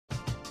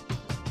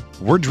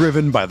We're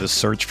driven by the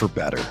search for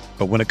better.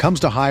 But when it comes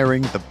to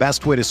hiring, the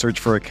best way to search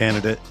for a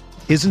candidate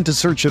isn't to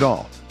search at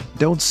all.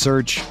 Don't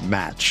search,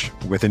 match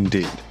with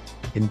Indeed.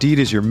 Indeed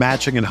is your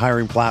matching and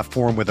hiring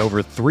platform with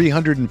over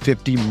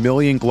 350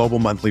 million global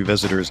monthly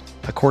visitors,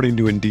 according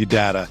to Indeed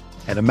data,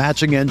 and a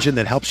matching engine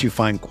that helps you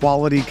find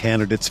quality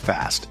candidates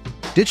fast.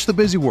 Ditch the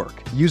busy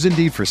work. Use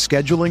Indeed for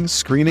scheduling,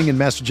 screening, and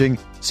messaging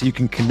so you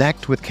can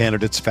connect with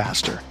candidates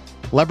faster.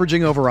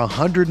 Leveraging over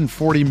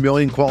 140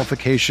 million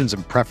qualifications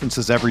and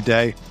preferences every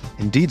day,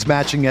 Indeed's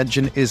matching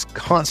engine is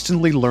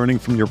constantly learning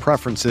from your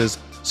preferences,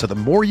 so the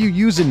more you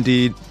use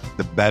Indeed,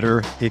 the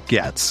better it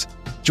gets.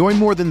 Join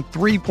more than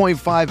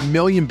 3.5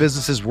 million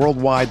businesses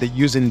worldwide that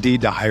use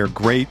Indeed to hire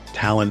great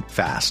talent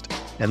fast.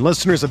 And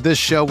listeners of this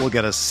show will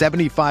get a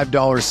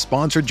 $75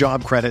 sponsored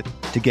job credit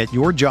to get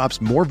your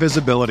jobs more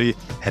visibility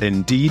at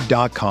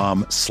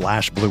Indeed.com/Blue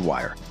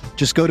Wire.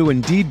 Just go to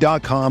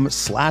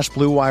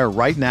Indeed.com/Blue Wire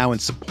right now and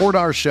support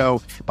our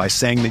show by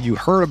saying that you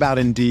heard about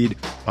Indeed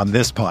on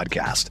this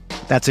podcast.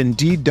 That's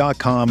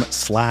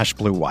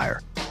Indeed.com/Blue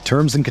Wire.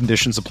 Terms and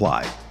conditions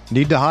apply.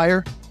 Need to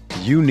hire?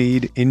 You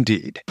need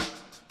Indeed.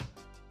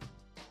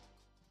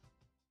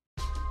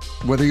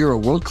 Whether you're a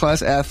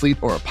world-class athlete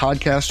or a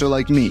podcaster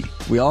like me,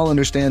 we all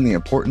understand the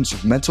importance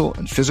of mental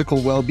and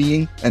physical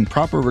well-being and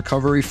proper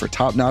recovery for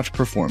top-notch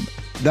performance.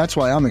 That's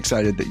why I'm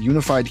excited that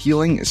Unified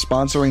Healing is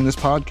sponsoring this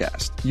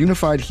podcast.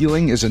 Unified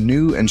Healing is a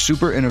new and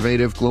super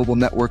innovative global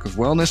network of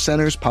wellness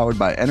centers powered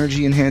by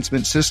Energy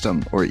Enhancement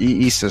System, or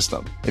EE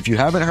System. If you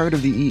haven't heard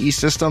of the EE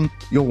System,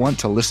 you'll want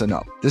to listen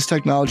up. This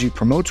technology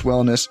promotes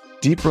wellness,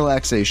 deep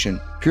relaxation,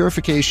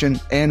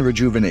 purification, and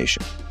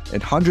rejuvenation.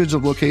 At hundreds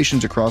of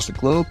locations across the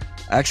globe,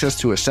 access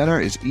to a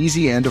center is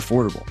easy and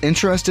affordable.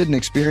 Interested in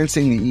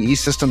experiencing the EE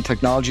System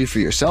technology for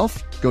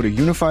yourself? Go to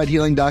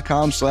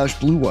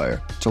unifiedhealing.com/Blue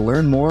Wire to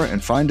learn more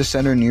and find a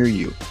center near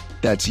you.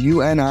 That's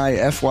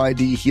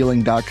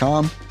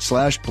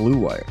UNIFYDhealing.com/Blue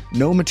Wire.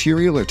 No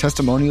material or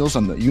testimonials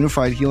on the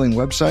Unified Healing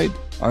website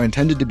are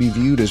intended to be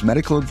viewed as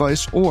medical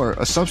advice or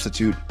a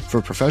substitute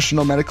for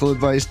professional medical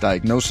advice,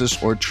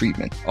 diagnosis, or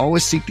treatment.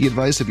 Always seek the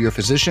advice of your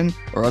physician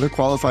or other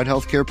qualified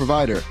healthcare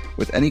provider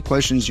with any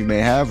questions you may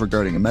have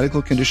regarding a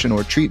medical condition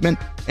or treatment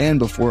and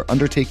before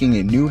undertaking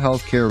a new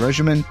healthcare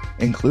regimen,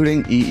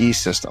 including EE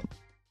System.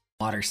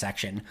 Water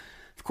section.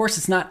 Of course,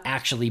 it's not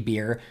actually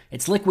beer.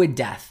 It's Liquid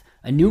Death,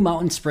 a new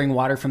mountain spring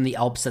water from the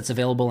Alps that's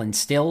available in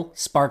still,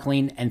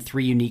 sparkling, and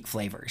 3 unique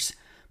flavors.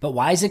 But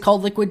why is it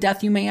called Liquid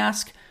Death, you may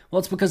ask? Well,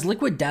 it's because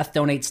Liquid Death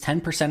donates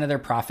 10% of their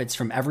profits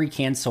from every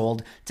can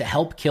sold to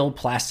help kill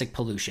plastic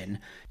pollution.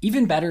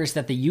 Even better is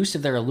that the use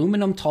of their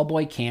aluminum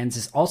tallboy cans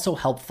is also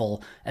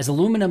helpful, as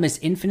aluminum is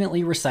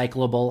infinitely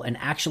recyclable and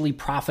actually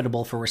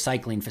profitable for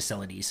recycling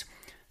facilities.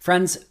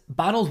 Friends,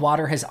 bottled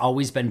water has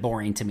always been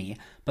boring to me,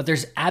 but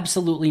there's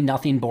absolutely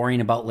nothing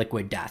boring about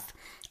Liquid Death.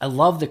 I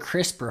love the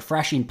crisp,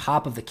 refreshing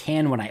pop of the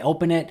can when I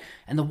open it,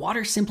 and the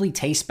water simply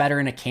tastes better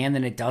in a can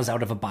than it does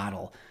out of a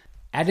bottle.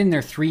 Add in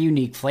their 3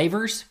 unique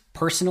flavors.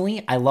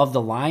 Personally, I love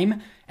the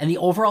lime, and the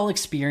overall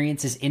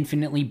experience is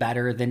infinitely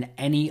better than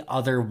any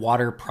other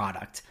water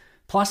product.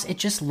 Plus, it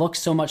just looks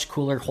so much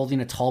cooler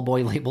holding a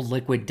tallboy labeled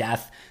Liquid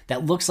Death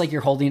that looks like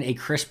you're holding a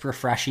crisp,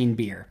 refreshing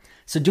beer.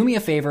 So do me a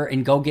favor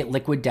and go get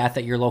Liquid Death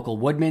at your local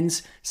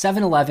Woodman's,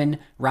 7-Eleven,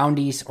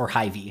 Roundy's, or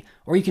Hy-Vee.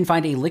 Or you can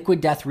find a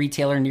Liquid Death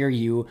retailer near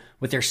you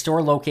with their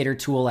store locator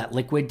tool at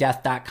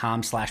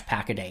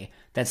liquiddeath.com/packaday.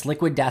 That's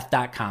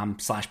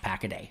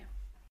liquiddeath.com/packaday.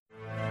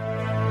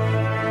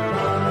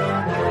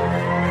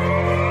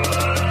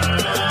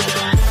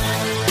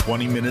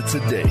 20 minutes a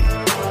day,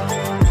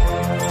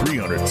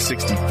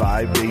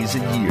 365 days a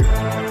year.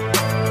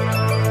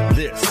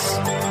 This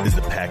is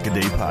the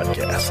Pack-A-Day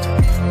Podcast.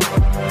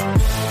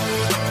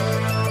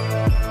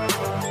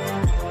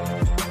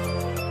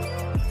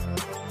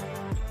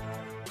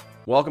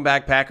 Welcome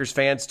back, Packers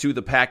fans, to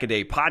the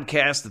Pack-A-Day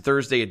Podcast, the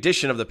Thursday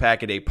edition of the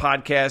Pack-A-Day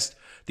Podcast.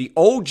 The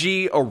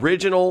OG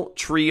original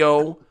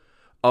trio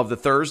of the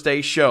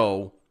Thursday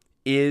show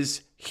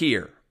is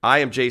here. I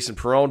am Jason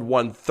Perrone,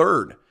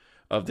 1/3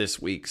 of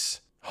this week's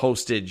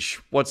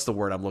hostage. What's the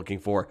word I'm looking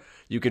for?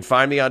 You can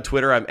find me on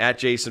Twitter. I'm at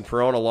Jason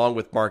Perrone, along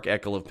with Mark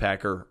Eckel of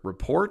Packer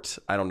Report.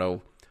 I don't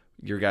know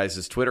your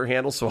guys' Twitter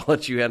handle, so I'll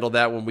let you handle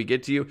that when we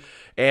get to you.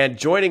 And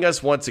joining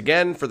us once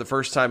again for the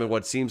first time in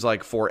what seems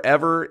like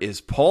forever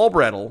is Paul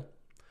Bretl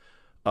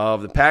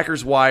of the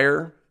Packers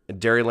Wire and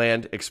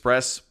Dairyland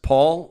Express.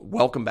 Paul,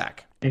 welcome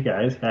back. Hey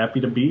guys, happy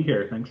to be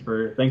here. Thanks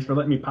for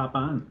letting me pop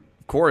on.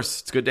 Of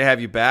course, it's good to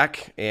have you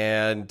back,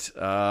 and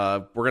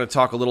we're going to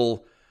talk a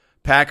little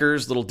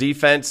Packers, little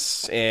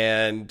defense,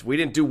 and we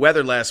didn't do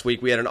weather last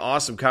week. We had an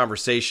awesome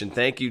conversation.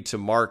 Thank you to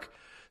Mark.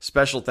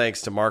 Special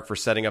thanks to Mark for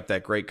setting up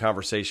that great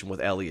conversation with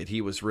Elliott.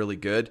 He was really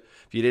good.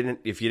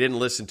 If you didn't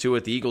listen to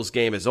it, the Eagles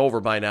game is over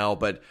by now,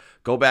 but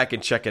go back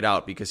and check it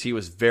out because he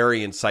was very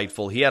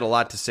insightful. He had a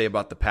lot to say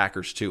about the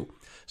Packers too.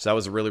 So that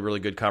was a really,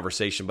 really good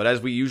conversation. But as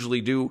we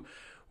usually do,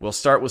 we'll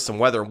start with some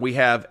weather. We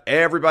have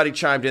everybody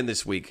chimed in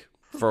this week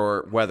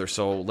for weather.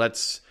 So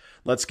let's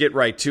let's get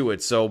right to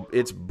it. So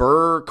it's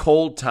Burr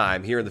cold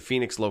time here in the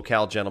Phoenix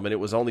locale, gentlemen. It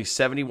was only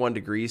 71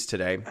 degrees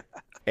today,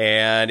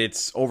 and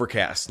it's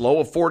overcast, low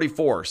of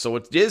 44. So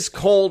it is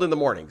cold in the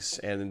mornings,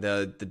 and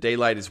the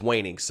daylight is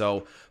waning.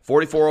 So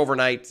 44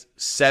 overnight,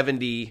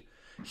 70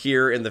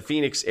 here in the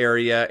Phoenix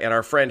area. And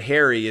our friend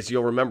Harry, as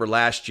you'll remember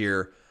last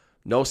year,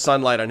 no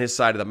sunlight on his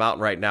side of the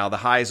mountain right now. The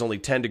high is only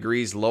 10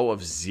 degrees, low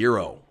of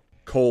 0.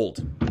 Cold.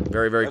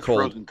 Very, very That's cold.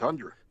 frozen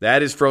tundra.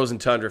 That is frozen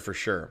tundra for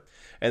sure.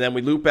 And then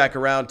we loop back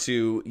around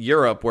to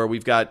Europe, where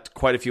we've got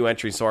quite a few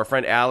entries. So our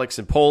friend Alex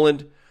in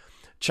Poland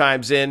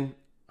chimes in,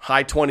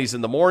 high 20s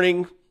in the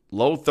morning,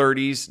 low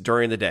 30s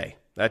during the day.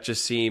 That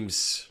just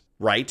seems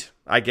right,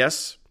 I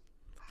guess,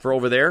 for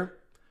over there.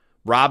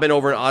 Robin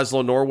over in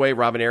Oslo, Norway,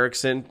 Robin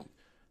Eriksson,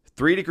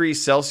 3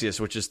 degrees Celsius,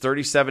 which is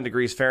 37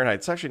 degrees Fahrenheit.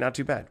 It's actually not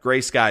too bad.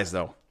 Gray skies,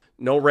 though.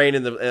 No rain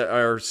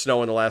or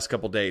snow in the last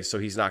couple days, so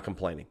he's not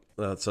complaining.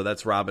 So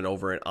that's Robin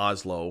over in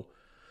Oslo.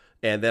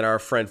 And then our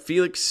friend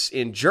Felix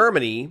in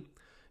Germany,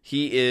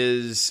 he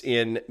is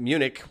in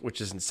Munich,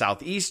 which is in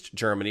southeast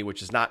Germany,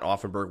 which is not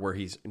Offenburg where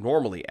he's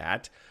normally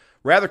at.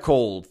 Rather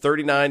cold,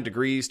 39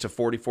 degrees to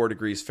 44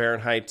 degrees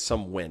Fahrenheit,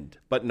 some wind,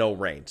 but no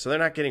rain. So they're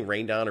not getting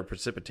rained down or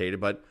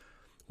precipitated, but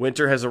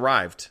winter has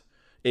arrived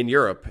in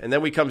Europe. And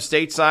then we come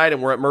stateside,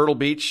 and we're at Myrtle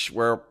Beach,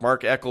 where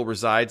Mark Eckel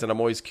resides, and I'm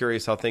always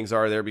curious how things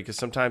are there because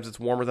sometimes it's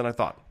warmer than I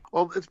thought.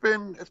 Well, it's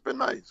been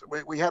nice.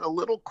 We had a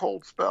little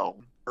cold spell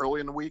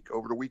early in the week,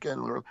 over the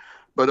weekend,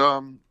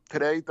 but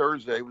today,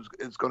 Thursday,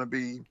 it's going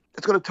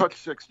to touch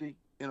 60.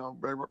 You know,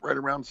 right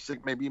around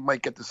 6. Maybe you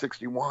might get to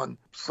 61.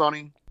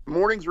 Sunny.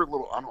 Mornings are a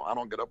little. I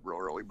don't get up real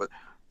early, but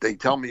they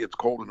tell me it's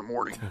cold in the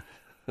morning.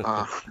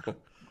 But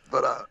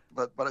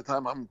by the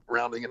time I'm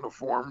rounding into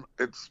form,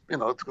 it's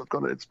going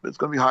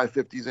to be high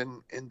 50s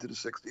into the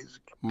 60s.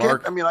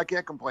 Mark, I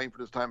can't complain for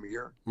this time of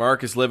year.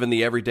 Mark is living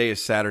the everyday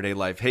is Saturday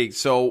life. Hey,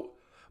 so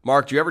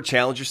Mark, do you ever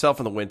challenge yourself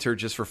in the winter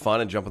just for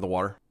fun and jump in the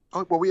water?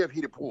 Oh, well, we have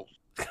heated pools.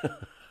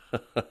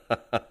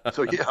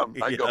 So yeah,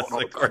 I go on all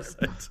the time.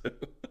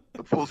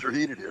 The pools are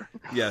heated here.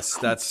 Yes,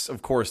 that's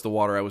of course the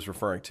water I was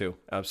referring to.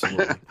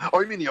 Absolutely. Oh,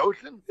 you mean the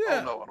ocean?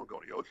 Yeah. Oh, no, I don't go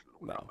to the ocean.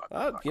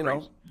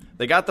 No,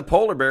 they got the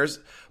polar bears.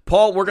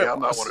 Paul, we're gonna. Yeah, I'm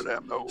not one of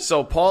them. No.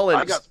 So Paul and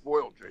I got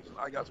spoiled, Jason.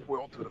 I got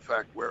spoiled to the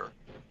fact where,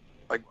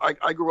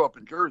 I grew up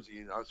in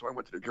Jersey, so I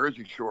went to the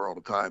Jersey Shore all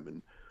the time,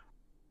 and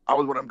I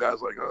was one of them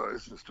guys like, oh,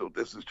 this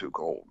is too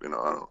cold.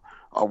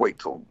 I'll wait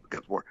till it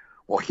gets warm.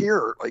 Well,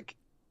 here,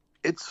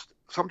 it's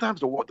sometimes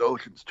the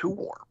ocean's too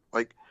warm.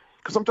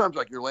 Because sometimes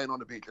you're laying on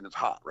the beach and it's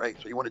hot, right?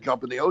 So you want to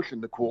jump in the ocean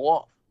to cool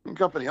off. You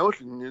jump in the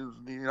ocean,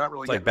 you're not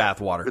really. It's like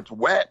bath water. It's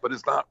wet, but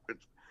it's not.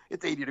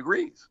 It's 80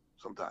 degrees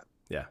sometimes.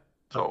 Yeah.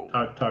 So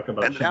talk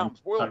about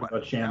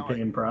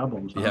champagne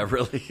problems. Huh? Yeah,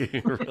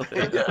 really, really.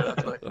 Yeah,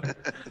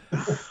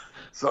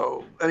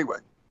 so anyway,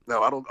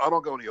 no, I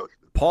don't go in the ocean.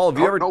 Paul, have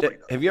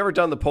you ever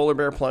done the polar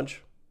bear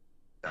plunge?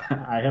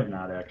 I have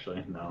not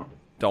actually. No.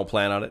 Don't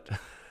plan on it.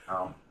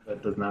 No,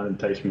 that does not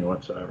entice me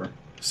whatsoever.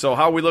 So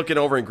how are we looking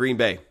over in Green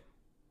Bay?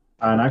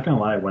 Not gonna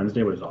lie,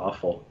 Wednesday was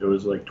awful. It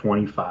was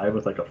 25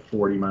 with a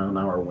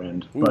 40-mile-an-hour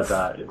wind. Oof.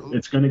 But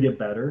it's going to get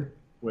better,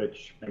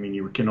 which,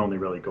 you can only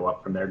really go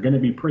up from there. Going to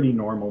be pretty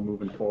normal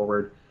moving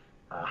forward.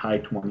 High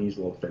 20s,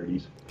 low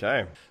 30s.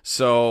 Okay.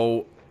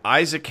 So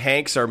Isaac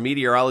Hanks, our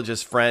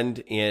meteorologist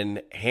friend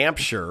in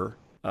Hampshire,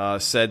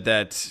 said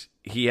that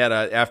he had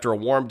after a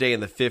warm day in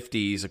the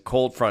 50s, a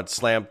cold front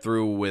slammed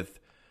through with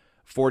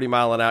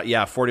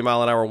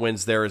 40-mile-an-hour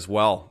winds there as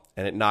well,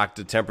 and it knocked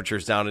the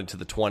temperatures down into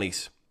the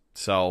 20s.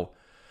 So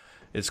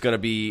it's going to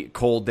be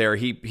cold there.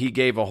 He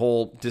gave a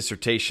whole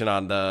dissertation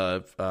on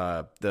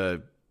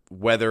the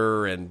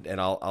weather,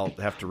 and I'll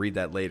have to read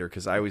that later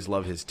because I always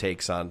love his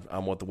takes on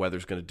what the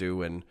weather's going to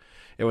do and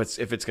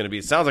if it's going to be.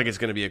 It sounds like it's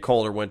going to be a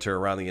colder winter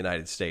around the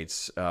United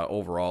States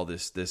overall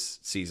this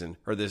season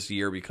or this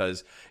year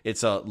because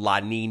it's a La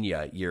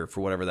Nina year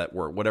for whatever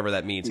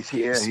that means.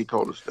 Yeah, he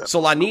told us that. So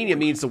La Nina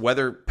means the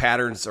weather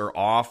patterns are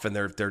off and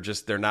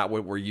they're not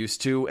what we're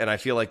used to, and I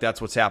feel like that's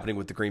what's happening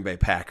with the Green Bay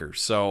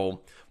Packers.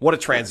 So what a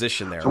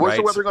transition there. So what's right?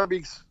 the weather going to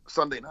be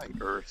Sunday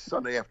night or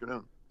Sunday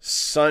afternoon?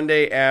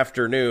 Sunday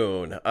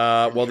afternoon.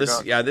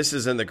 This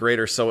is in the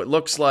greater. So it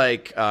looks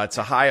like it's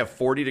a high of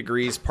 40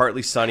 degrees,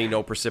 partly sunny,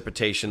 no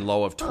precipitation,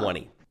 low of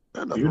 20.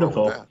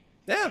 Beautiful.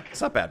 Yeah,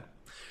 it's not bad.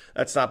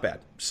 That's not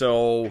bad.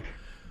 So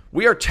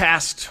we are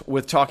tasked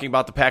with talking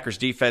about the Packers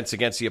defense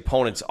against the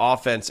opponent's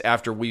offense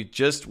after we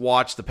just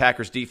watched the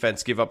Packers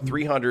defense give up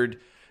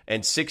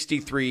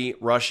 363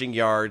 rushing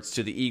yards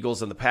to the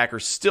Eagles, and the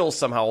Packers still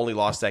somehow only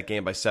lost that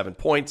game by 7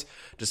 points,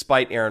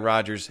 despite Aaron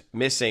Rodgers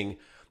missing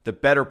the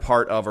better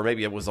part of, or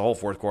maybe it was the whole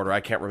fourth quarter,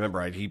 I can't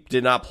remember. He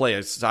did not play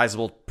a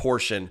sizable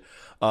portion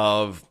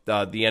of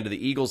the end of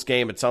the Eagles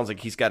game. It sounds like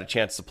he's got a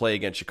chance to play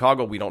against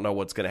Chicago. We don't know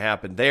what's going to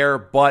happen there,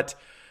 but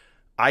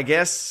I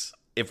guess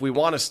if we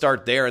want to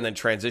start there and then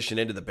transition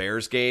into the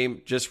Bears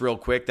game, just real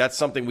quick, that's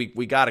something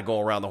we got to go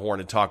around the horn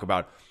and talk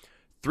about.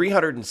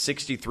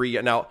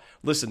 363. Now,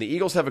 listen, the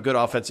Eagles have a good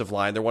offensive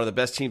line. They're one of the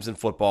best teams in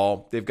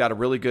football. They've got a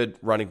really good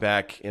running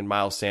back in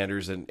Miles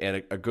Sanders and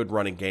a good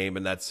running game,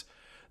 and that's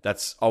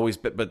That's always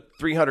been, but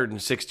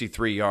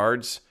 363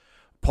 yards.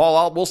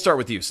 Paul, we'll start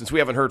with you since we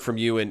haven't heard from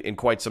you in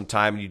quite some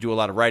time, and you do a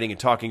lot of writing and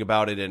talking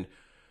about it. And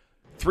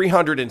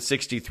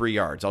 363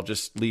 yards. I'll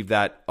just leave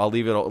that. I'll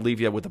leave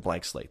you with a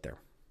blank slate there.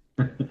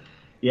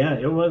 Yeah,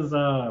 it was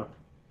a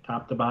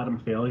top to bottom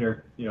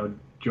failure.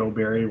 Joe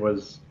Barry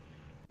was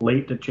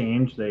late to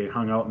change. They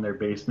hung out in their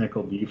base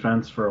nickel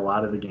defense for a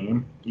lot of the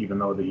game, even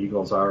though the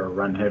Eagles are a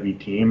run heavy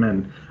team.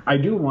 And I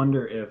do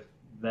wonder if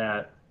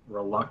that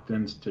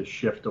reluctance to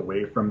shift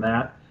away from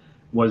that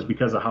was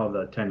because of how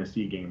the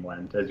Tennessee game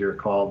went. As you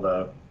recall,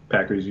 the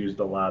Packers used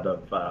a lot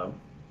of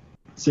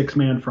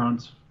 6-man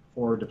fronts,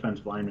 4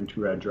 defensive linemen,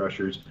 2 edge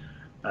rushers.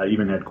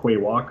 Even had Quay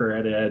Walker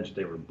at edge.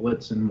 They were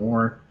blitzing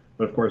more.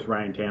 But, of course,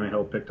 Ryan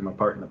Tannehill picked them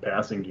apart in the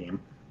passing game.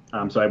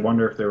 So I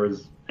wonder if there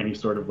was any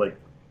sort of,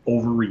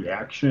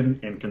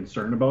 overreaction and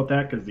concern about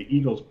that, because the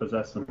Eagles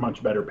possess a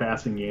much better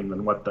passing game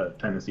than what the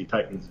Tennessee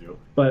Titans do.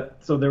 But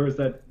so there was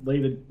that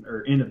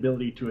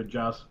inability to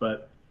adjust,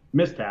 but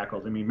missed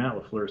tackles. I mean, Matt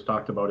LaFleur's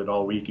talked about it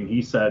all week, and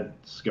he said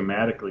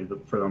schematically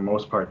that for the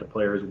most part the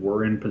players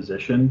were in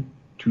position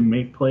to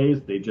make plays.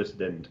 They just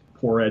didn't.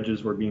 Poor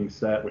edges were being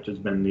set, which has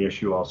been the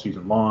issue all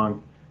season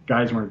long.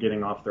 Guys weren't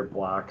getting off their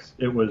blocks.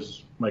 It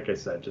was, like I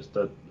said, just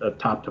a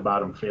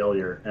top-to-bottom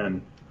failure.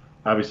 And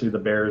obviously the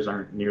Bears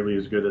aren't nearly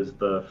as good as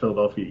the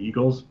Philadelphia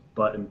Eagles,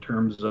 but in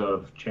terms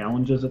of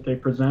challenges that they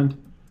present,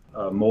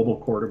 a mobile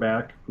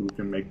quarterback who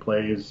can make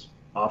plays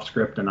off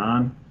script and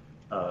on,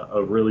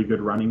 a really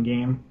good running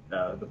game,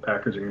 the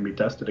Packers are going to be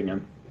tested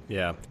again.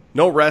 Yeah,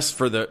 no rest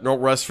for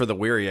the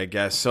weary, I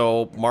guess.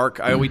 So, Mark,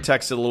 we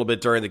texted a little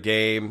bit during the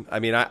game. I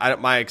mean,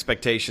 my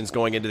expectations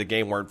going into the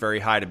game weren't very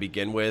high to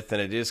begin with,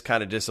 and it is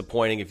kind of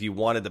disappointing if you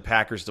wanted the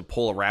Packers to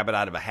pull a rabbit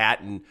out of a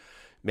hat, and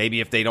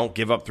maybe if they don't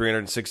give up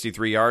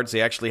 363 yards,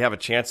 they actually have a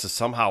chance to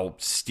somehow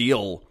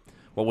steal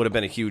what would have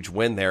been a huge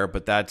win there.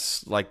 But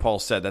that's, like Paul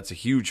said, that's a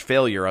huge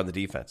failure on the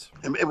defense.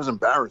 It was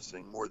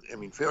embarrassing.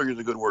 Failure is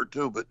a good word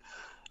too, but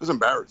it was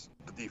embarrassing,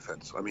 the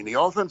defense. I mean, the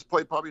offense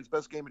played probably its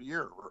best game of the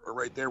year, or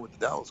right there with the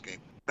Dallas game,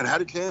 and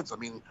had a chance. I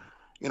mean,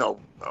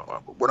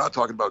 we're not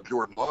talking about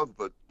Jordan Love,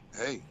 but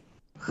hey,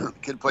 the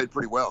kid played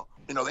pretty well.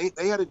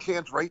 They had a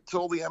chance right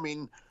till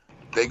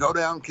they go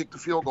down, kick the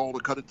field goal to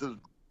cut it to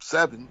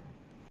 7.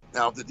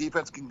 Now, if the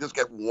defense can just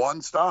get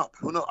one stop,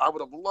 who knows? I would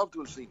have loved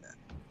to have seen that,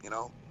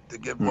 to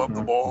give Love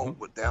the ball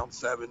with down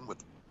 7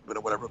 with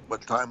whatever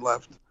much time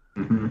left,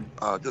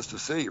 just to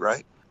see,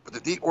 right?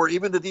 But or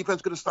even the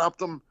defense could have stopped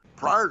them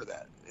prior to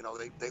that.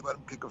 They let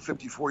them kick a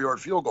 54-yard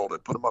field goal to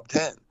put them up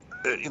 10.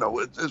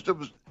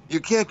 You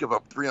can't give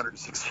up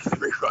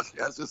 363 rushing.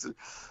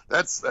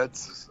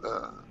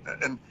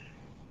 And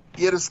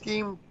yet the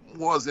scheme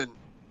wasn't.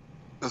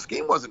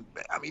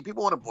 I mean,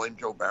 people want to blame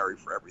Joe Barry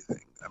for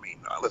everything. I mean,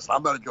 listen,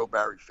 I'm not a Joe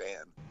Barry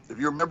fan. If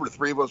you remember, the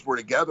 3 of us were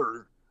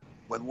together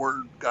when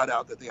word got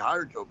out that they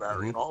hired Joe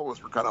Barry, and all of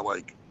us were kind of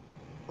like,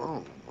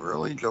 "Oh,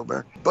 really, Joe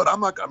Barry?" But I'm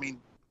not. I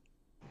mean,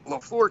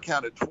 LaFleur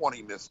counted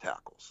 20 missed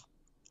tackles.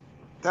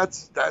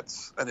 That's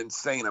an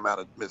insane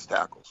amount of missed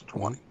tackles,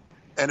 20.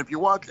 And if you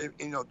watch, I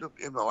don't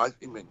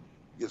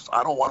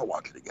want to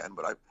watch it again,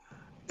 but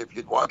if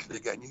you watch it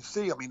again, you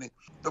see, I mean,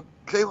 the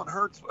Jalen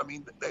Hurts, I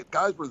mean, the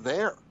guys were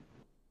there.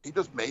 He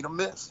just made them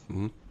miss.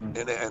 And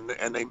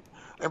they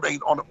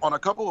on a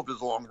couple of his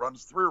long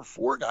runs, 3 or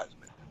 4 guys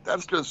missed.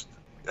 That's just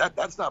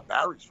that's not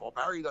Barry's fault.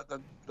 Barry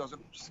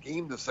doesn't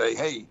scheme to say,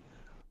 hey,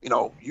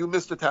 you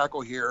missed a tackle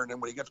here, and then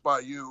when he gets by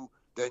you,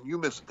 then you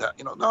miss a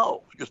tackle.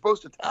 No, you're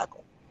supposed to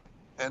tackle.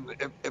 And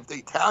if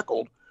they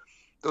tackled,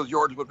 those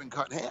yards would have been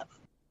cut in half.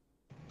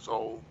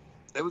 So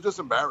it was just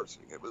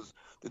embarrassing. It was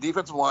the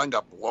defensive line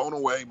got blown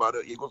away by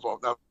the Eagles.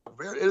 Now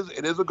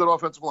it is a good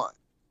offensive line,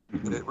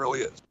 and it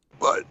really is.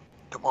 But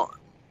come on,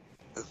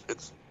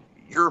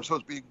 you're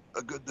supposed to be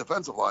a good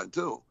defensive line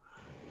too,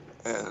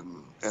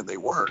 and they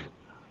weren't.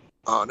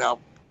 Now,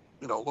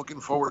 looking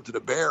forward to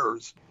the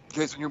Bears,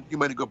 Jason, you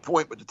made a good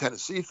point with the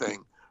Tennessee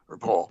thing, or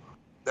Paul,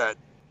 that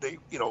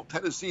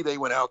Tennessee, they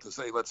went out to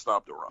say let's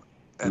stop the run.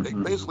 And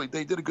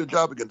they did a good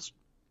job against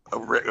a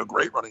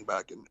great running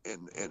back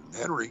in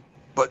Henry.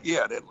 But,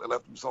 yeah, they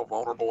left themselves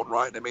vulnerable.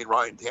 And they made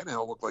Ryan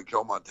Tannehill look like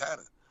Joe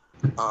Montana.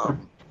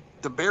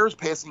 The Bears'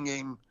 passing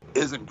game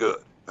isn't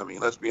good. I mean,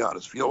 let's be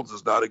honest. Fields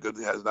has not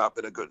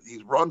been a good.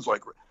 He runs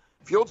like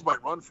Fields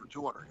might run for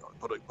 200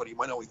 yards, but he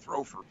might only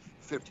throw for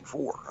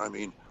 54. I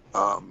mean,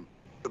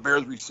 the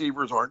Bears'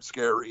 receivers aren't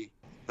scary.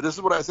 But this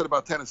is what I said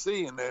about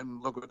Tennessee, and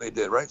then look what they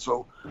did, right?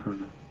 So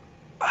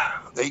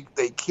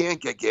they can't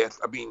get gas.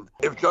 I mean,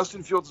 if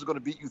Justin Fields is going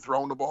to beat you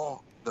throwing the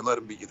ball, then let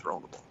him beat you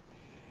throwing the ball.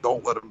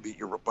 Don't let him beat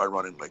you by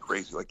running like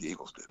crazy like the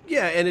Eagles did.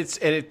 Yeah, and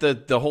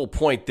the whole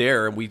point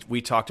there, and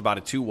we talked about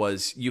it too,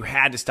 was you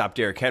had to stop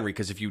Derrick Henry,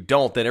 because if you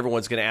don't, then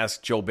everyone's going to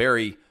ask Joe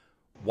Barry,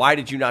 why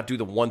did you not do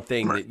the one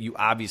thing that you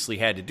obviously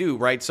had to do,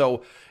 right?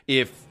 So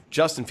if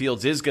Justin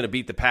Fields is going to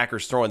beat the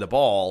Packers throwing the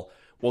ball,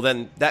 well,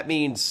 then that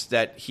means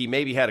that he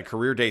maybe had a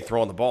career day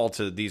throwing the ball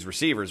to these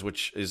receivers,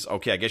 which is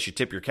okay. I guess you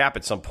tip your cap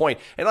at some point.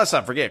 And let's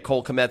not forget,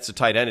 Cole Kmet's a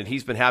tight end, and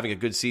he's been having a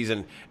good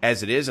season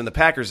as it is. And the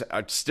Packers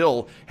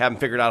still haven't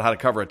figured out how to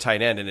cover a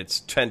tight end, and it's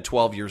 10,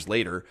 12 years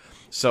later.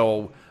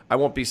 So I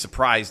won't be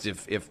surprised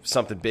if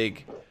something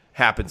big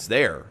happens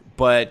there.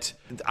 But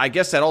I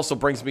guess that also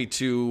brings me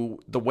to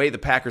the way the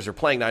Packers are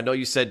playing. Now, I know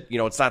you said,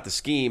 it's not the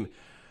scheme.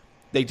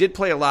 They did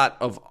play a lot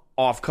of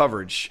off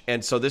coverage.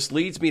 And so this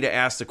leads me to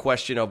ask the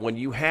question of, when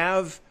you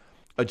have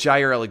a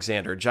Jaire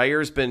Alexander,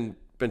 Jaire's been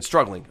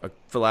struggling for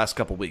the last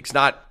couple of weeks,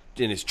 not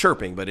in his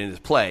chirping, but in his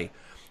play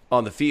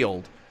on the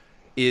field.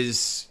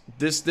 Is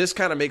this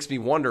kind of makes me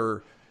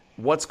wonder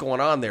what's going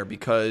on there,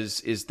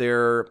 because is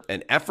there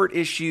an effort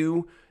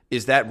issue?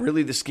 Is that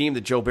really the scheme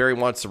that Joe Barry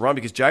wants to run?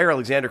 Because Jaire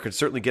Alexander could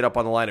certainly get up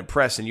on the line and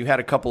press, and you had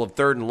a couple of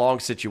 3rd and long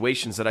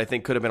situations that I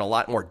think could have been a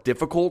lot more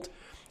difficult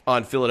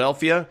on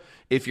Philadelphia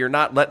if you're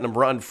not letting them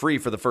run free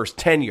for the first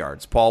 10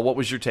 yards. Paul, what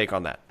was your take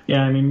on that?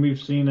 Yeah, I mean, we've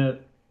seen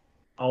it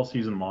all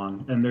season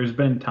long, and there's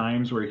been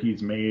times where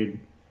he's made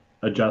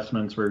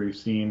adjustments where we've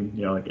seen,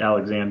 like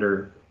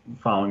Alexander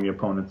following the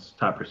opponent's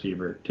top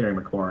receiver. Terry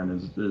McLaurin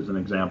is an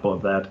example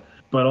of that.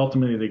 But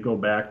ultimately they go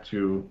back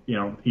to,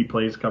 he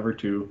plays cover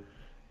 2,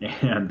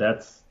 and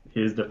that's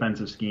his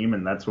defensive scheme,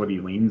 and that's what he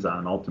leans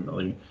on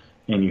ultimately.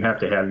 And you have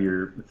to have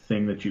your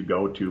thing that you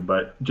go to.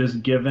 But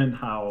just given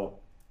how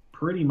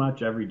pretty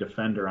much every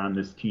defender on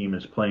this team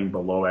is playing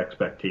below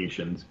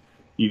expectations,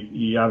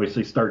 you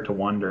obviously start to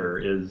wonder,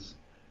 is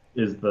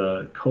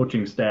the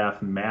coaching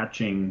staff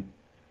matching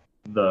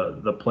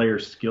the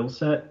player's skill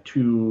set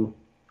to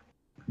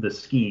the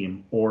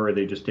scheme, or are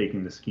they just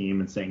taking the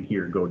scheme and saying,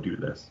 here, go do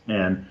this?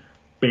 And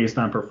based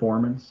on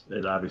performance,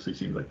 it obviously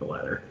seems like the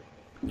latter.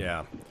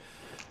 Yeah.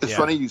 It's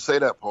funny you say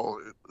that, Paul.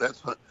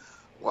 That's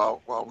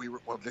while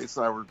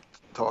Jason and I were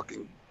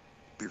talking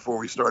before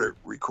we started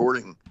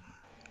recording,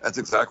 that's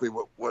exactly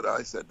what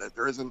I said, that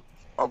there isn't,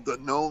 of the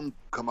known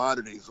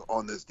commodities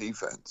on this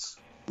defense,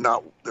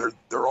 now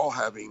they're all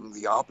having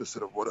the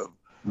opposite of what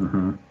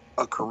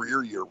a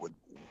career year would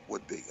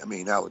be. I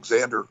mean,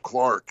 Alexander,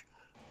 Clark,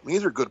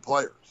 these are good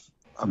players.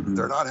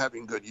 They're not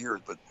having good years,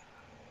 but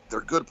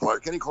they're good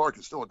players. Kenny Clark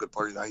is still a good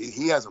player. Now,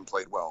 he hasn't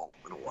played well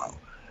in a while.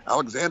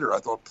 Alexander, I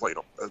thought, played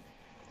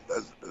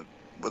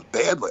was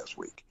bad last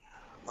week.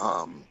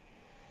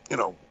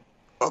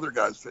 Other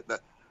guys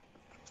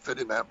fit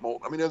in that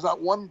mold. I mean, there's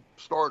not one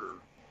starter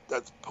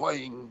that's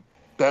playing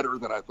better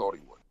than I thought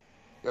he would.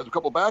 There's a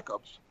couple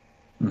backups.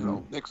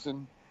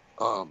 Nixon,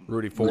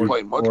 Rudy Ford, was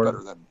playing much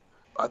better than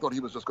I thought.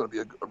 He was just going to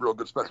be a real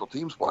good special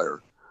teams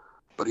player,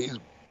 but he's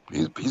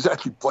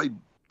actually played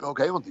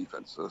okay on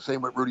defense.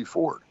 Same with Rudy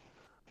Ford,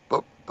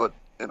 but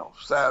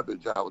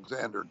Savage,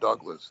 Alexander,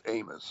 Douglas,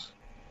 Amos,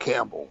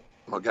 Campbell.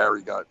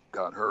 Gary got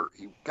hurt.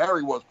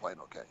 Gary was playing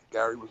okay.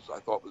 Gary I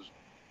thought was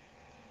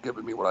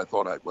giving me what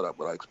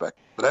I expect.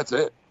 But that's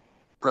it.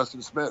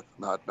 Preston Smith,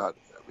 not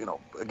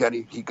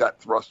again, he got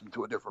thrust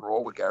into a different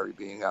role with Gary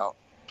being out.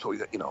 So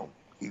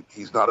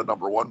he's not a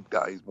number 1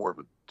 guy. He's more of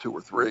a 2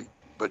 or 3.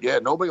 But yeah,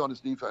 nobody on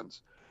his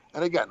defense.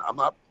 And again,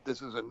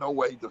 this is in no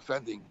way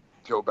defending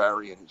Joe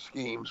Barry and his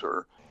schemes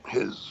or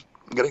his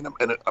getting them.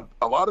 And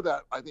a lot of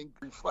that, I think,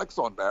 reflects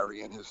on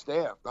Barry and his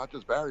staff, not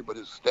just Barry, but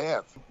his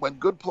staff. When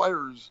good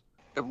players,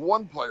 if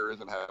one player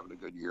isn't having a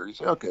good year, you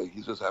say, okay,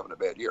 he's just having a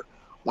bad year.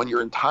 When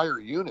your entire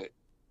unit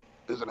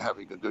isn't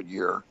having a good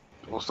year,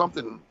 well,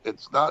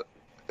 it's not,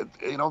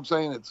 you know what I'm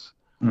saying?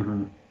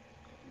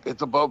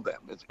 It's above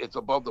them. It's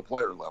above the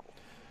player level.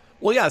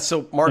 Well, yeah.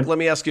 So, Mark, let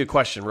me ask you a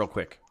question real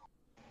quick.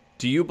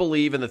 Do you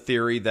believe in the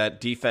theory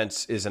that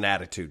defense is an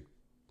attitude?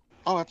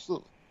 Oh,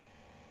 absolutely.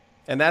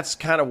 And that's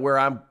kind of where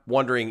I'm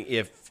wondering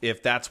if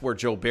that's where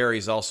Joe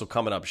Barry's also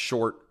coming up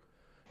short,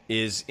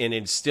 is in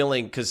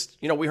instilling, because,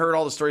 we heard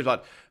all the stories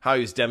about how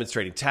he was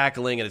demonstrating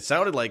tackling, and it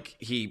sounded like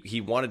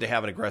he wanted to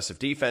have an aggressive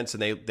defense,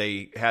 and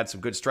they had some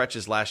good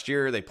stretches last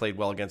year. They played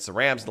well against the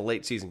Rams in the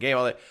late season game,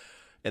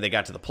 and they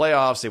got to the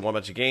playoffs. They won a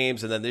bunch of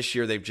games, and then this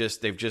year they've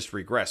just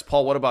regressed.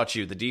 Paul, what about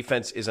you? The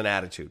defense is an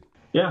attitude.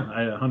 Yeah,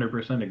 I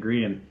 100%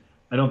 agree, and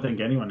I don't think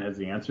anyone has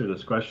the answer to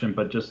this question,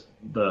 but just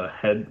the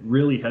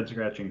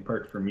head-scratching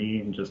part for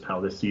me and just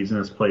how this season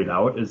has played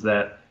out is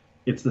that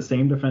it's the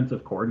same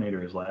defensive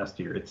coordinator as last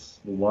year. It's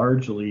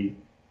largely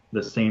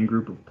the same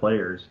group of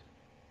players,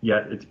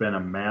 yet it's been a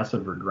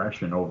massive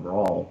regression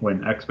overall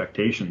when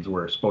expectations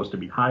were supposed to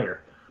be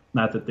higher.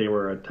 Not that they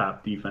were a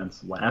top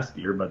defense last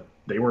year, but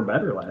they were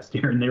better last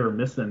year, and they were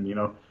missing,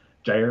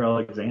 Jaire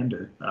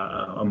Alexander,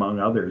 among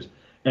others.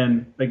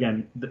 And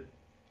again,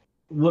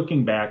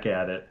 looking back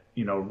at it,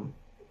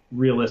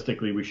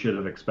 realistically, we should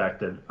have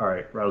expected, all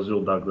right,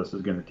 Rasul Douglas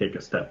is going to take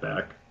a step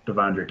back.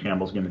 Devondre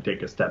Campbell's going to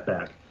take a step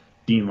back.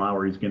 Dean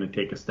Lowry's going to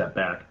take a step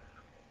back.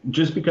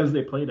 Just because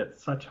they played at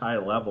such high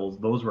levels,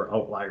 those were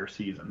outlier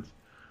seasons.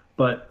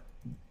 But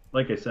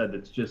like I said,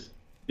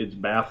 it's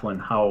baffling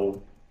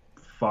how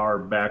far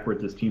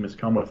backward this team has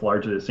come with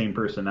largely the same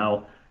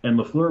personnel. And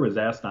LaFleur was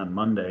asked on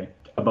Monday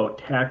about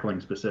tackling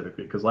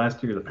specifically, because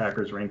last year the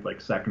Packers ranked like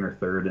 2nd or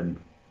 3rd in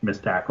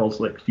missed tackles,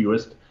 like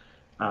fewest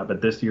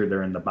But this year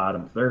they're in the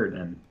bottom third,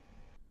 and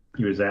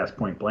he was asked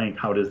point blank,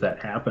 how does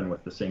that happen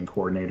with the same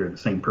coordinator, the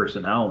same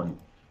personnel? And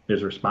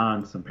his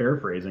response, I'm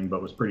paraphrasing,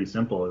 but was pretty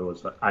simple. It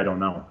was, I don't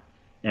know.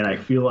 And I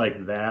feel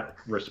like that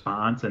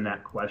response and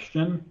that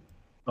question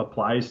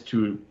applies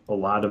to a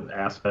lot of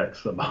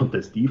aspects about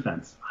this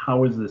defense.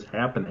 How is this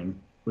happening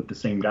with the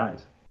same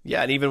guys?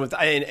 Yeah, and even with,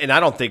 and I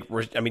don't think,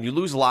 I mean, you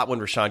lose a lot when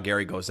Rashawn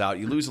Gary goes out.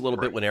 You lose a little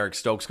bit when Eric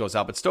Stokes goes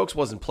out, but Stokes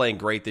wasn't playing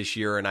great this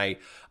year, and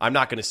I'm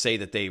not going to say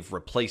that they've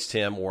replaced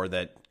him or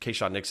that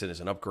Keyshawn Nixon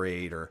is an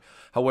upgrade or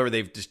however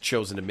they've just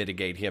chosen to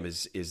mitigate him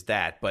is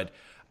that. But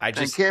I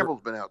just. And Campbell's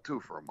been out too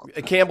for a month.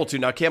 Campbell too.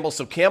 Now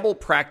Campbell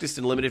practiced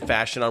in limited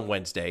fashion on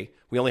Wednesday.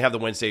 We only have the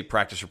Wednesday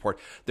practice report.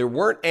 There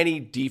weren't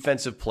any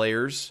defensive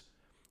players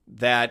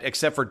that,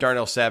 except for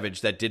Darnell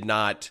Savage, that did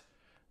not,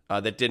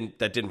 that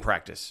didn't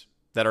practice,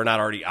 that are not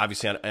already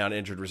obviously on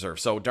injured reserve.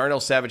 So Darnell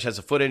Savage has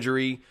a foot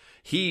injury.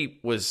 He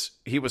was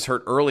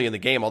hurt early in the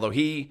game, although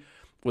he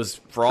was,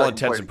 for all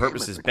intents and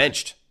purposes,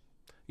 benched.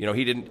 You know,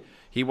 he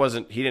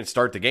didn't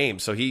start the game.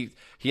 So he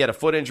had a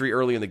foot injury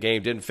early in the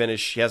game, didn't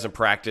finish. He hasn't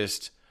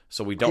practiced.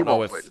 So we don't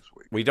know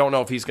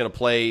if he's going to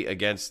play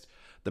against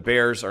the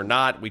Bears or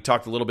not. We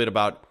talked a little bit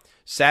about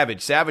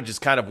Savage. Savage is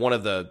kind of one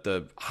of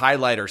the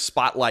highlight or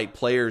spotlight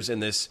players in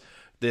this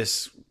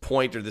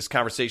point or this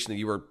conversation that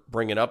you were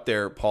bringing up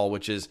there, Paul,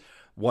 which is,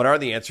 what are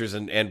the answers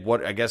and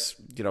what, I guess,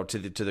 you know, to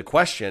the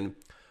question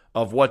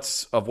of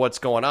what's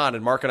going on.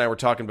 And Mark and I were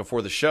talking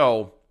before the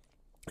show,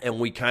 and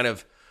we kind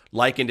of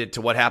likened it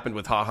to what happened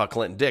with HaHa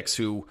Clinton-Dix,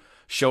 who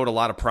showed a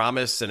lot of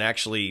promise and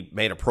actually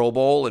made a Pro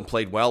Bowl and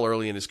played well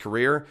early in his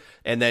career,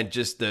 and then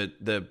just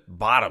the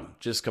bottom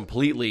just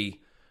completely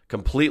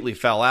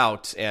fell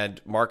out. And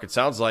Mark, it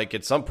sounds like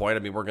at some point, I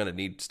mean, we're going to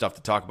need stuff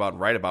to talk about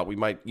and write about.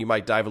 You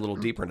might dive a little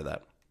deeper into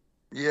that.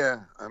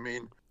 Yeah, I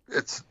mean,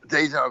 it's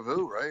deja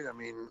vu, right? I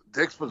mean,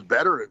 Dix was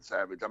better than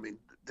Savage. I mean,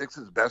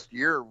 Dix's best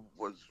year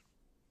was,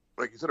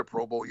 like you said, a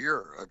Pro Bowl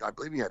year. I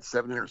believe he had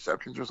 7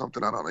 interceptions or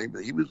something. I don't know.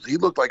 He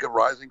looked like a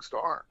rising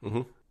star.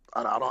 Mm-hmm.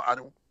 I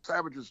don't.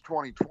 Savage's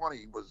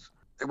 2020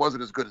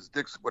 wasn't as good as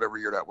Dix, whatever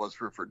year that was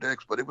for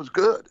Dix, but it was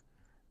good.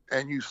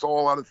 And you saw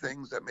a lot of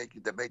things that made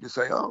you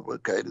say, oh,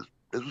 okay,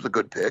 this was a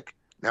good pick.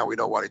 Now we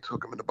know why they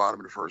took him in the bottom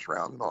of the first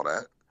round and all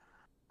that.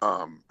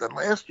 Then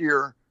last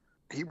year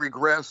he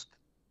regressed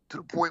to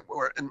the point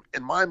where,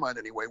 in my mind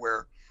anyway,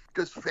 where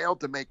he just failed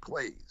to make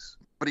plays.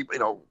 But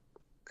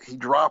he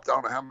dropped, I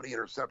don't know how many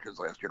interceptions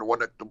last year. The one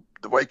that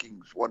the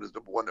Vikings one is the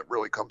one that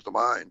really comes to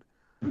mind.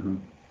 Mm-hmm.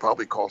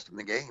 Probably cost him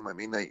the game. I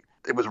mean,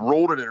 it was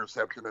ruled an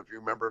interception, if you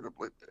remember,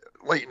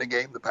 late in the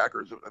game. The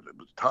Packers, it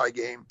was a tie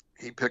game.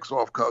 He picks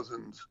off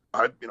Cousins.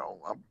 I'm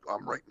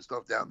writing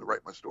stuff down to write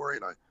my story,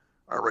 and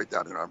I write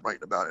down and I'm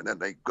writing about it. And then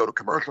they go to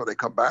commercial. They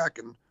come back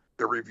and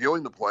they're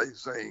reviewing the play,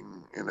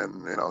 saying, and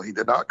then he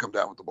did not come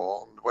down with the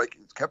ball. And the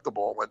Vikings kept the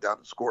ball, went down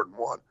and scored and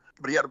won.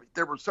 But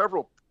there were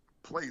several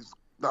plays,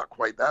 not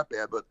quite that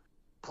bad, but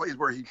plays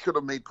where he should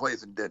have made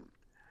plays and didn't.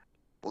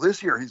 Well,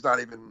 this year he's not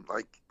even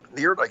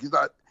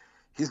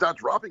he's not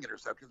dropping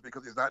interceptions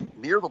because he's not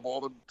near the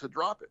ball to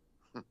drop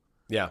it.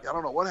 Yeah. I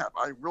don't know what happened.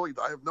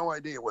 I have no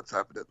idea what's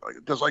happening.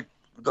 Just like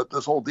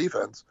this whole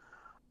defense,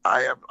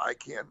 I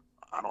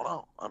don't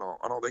know. I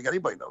don't think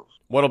anybody knows.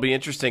 What'll be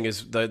interesting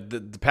is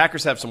the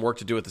Packers have some work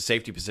to do at the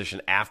safety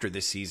position after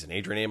this season.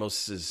 Adrian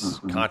Amos's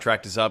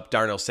contract is up.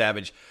 Darnell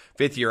Savage,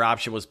 5th-year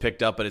option was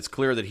picked up, but it's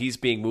clear that he's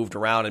being moved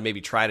around and maybe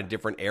tried in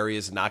different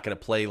areas and not going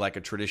to play like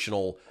a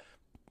traditional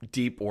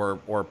deep or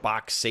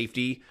box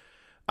safety,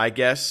 I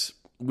guess.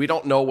 We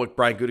don't know what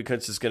Brian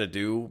Gutekunst is going to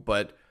do,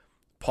 but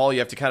Paul, you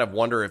have to kind of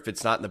wonder if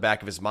it's not in the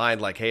back of his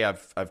mind, like, hey,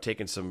 I've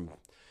taken some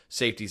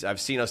safeties.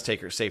 I've seen us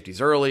take our safeties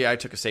early. I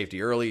took a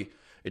safety early.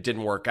 It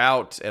didn't work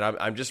out, and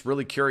I'm just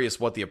really curious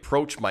what the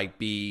approach might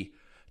be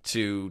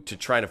to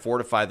trying to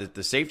fortify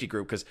the safety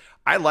group, because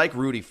I like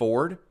Rudy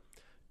Ford,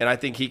 and I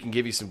think he can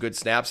give you some good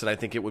snaps, and I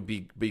think it would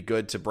be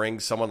good to bring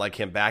someone like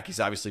him back.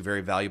 He's obviously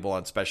very valuable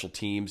on special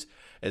teams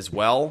as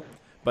well.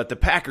 But the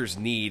Packers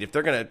need, if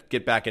they're going to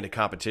get back into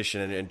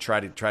competition and try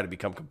to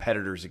become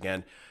competitors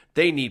again,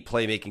 they need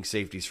playmaking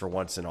safeties for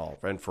once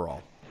and for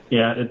all.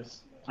 Yeah,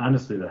 it's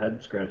honestly the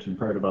head-scratching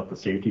part about the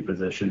safety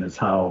position is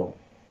how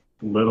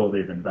little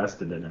they've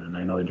invested in it. And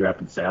I know they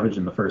drafted Savage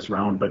in the first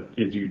round, but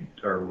as you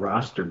are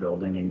roster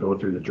building and go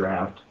through the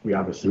draft, we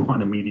obviously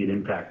want immediate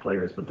impact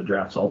players, but the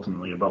draft's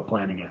ultimately about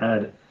planning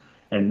ahead.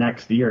 And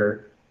next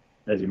year,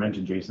 as you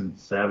mentioned, Jason,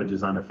 Savage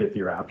is on a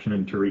 5th-year option,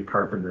 and Tariq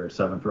Carpenter, a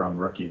 7th-round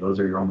rookie. Those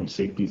are your only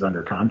safeties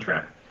under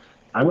contract.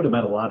 I would have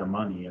bet a lot of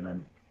money, and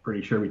I'm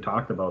pretty sure we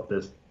talked about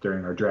this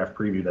during our draft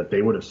preview, that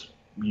they would have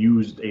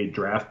used a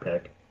draft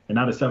pick, and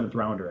not a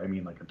 7th-rounder. I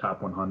mean like a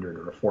top 100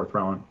 or a 4th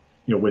round,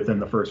 within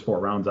the first 4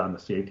 rounds on the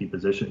safety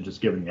position,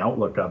 just given the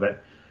outlook of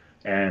it.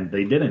 And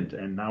they didn't.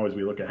 And now as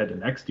we look ahead to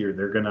next year,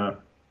 they're going to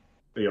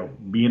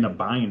be in a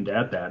bind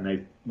at that.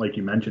 And like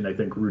you mentioned, I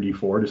think Rudy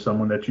Ford is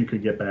someone that you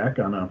could get back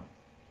on a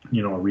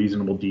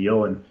reasonable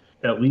deal, and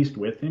at least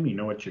with him, you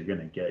know what you're going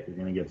to get. You're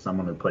going to get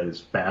someone who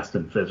plays fast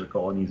and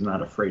physical, and he's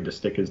not afraid to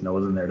stick his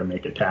nose in there to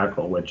make a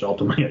tackle, which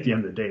ultimately, at the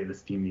end of the day,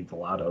 this team needs a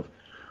lot of.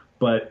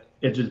 But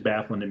it's just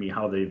baffling to me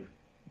how they've,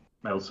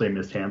 I will say,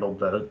 mishandled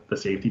the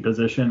safety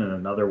position. And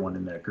another one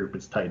in that group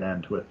is tight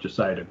end, with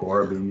Josiah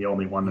DeGora being the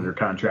only one under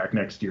contract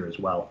next year as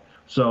well.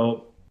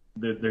 So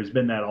there's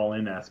been that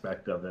all-in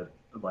aspect of it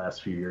the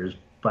last few years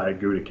by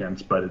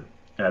Gutekunst, but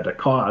at a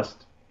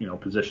cost.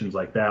 Positions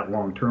like that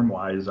long-term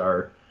wise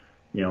are,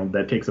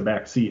 that takes a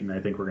back seat, and I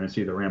think we're going to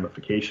see the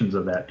ramifications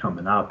of that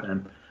coming up.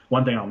 And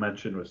one thing I'll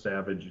mention with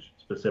Savage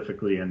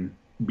specifically and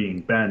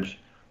being benched,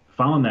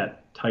 following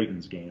that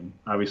Titans game,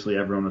 obviously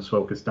everyone was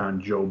focused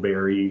on Joe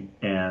Barry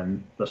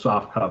and the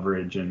soft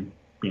coverage and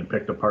being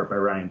picked apart by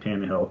Ryan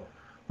Tannehill.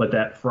 But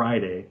that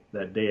Friday,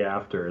 that day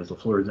after, as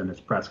LaFleur's in his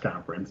press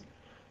conference,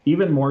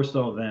 even more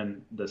so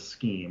than the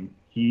scheme,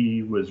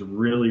 he was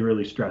really,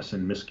 really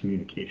stressing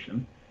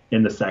miscommunication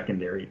in the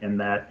secondary, and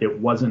that it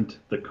wasn't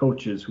the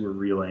coaches who were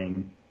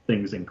relaying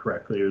things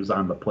incorrectly. It was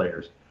on the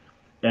players.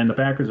 And the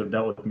Packers have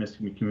dealt with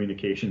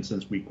miscommunication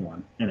since week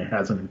 1, and it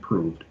hasn't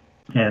improved.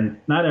 And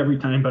not every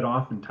time, but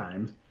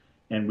oftentimes,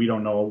 and we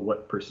don't know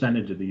what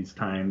percentage of these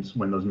times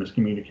when those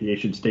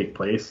miscommunications take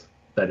place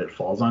that it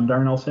falls on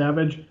Darnell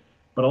Savage,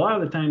 but a lot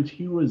of the times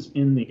he was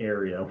in the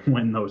area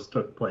when those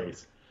took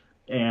place.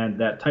 And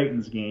that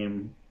Titans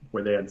game,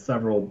 where they had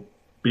several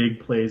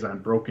big plays on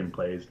broken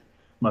plays,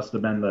 must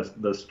have been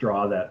the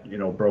straw that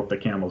broke the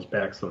camel's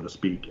back, so to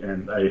speak.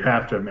 And I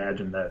have to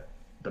imagine that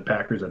the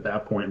Packers at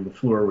that point,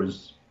 LaFleur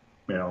was,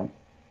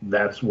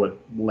 that's what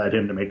led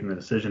him to making the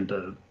decision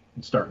to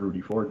start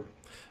Rudy Ford.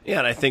 Yeah,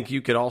 and I think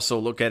you could also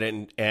look at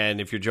it,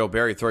 and if you're Joe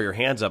Barry, throw your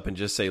hands up and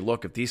just say,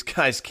 look, if these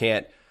guys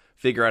can't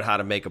figure out how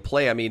to make a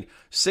play. I mean,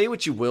 say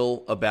what you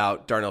will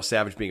about Darnell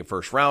Savage being a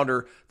first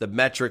rounder, the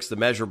metrics, the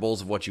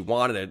measurables of what you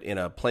want in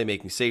a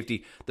playmaking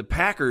safety. The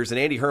Packers, and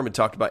Andy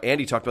talked about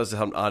this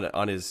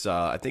on his,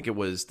 I think it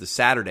was the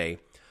Saturday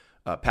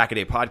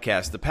Pack-A-Day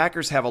podcast. The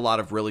Packers have a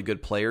lot of really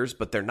good players,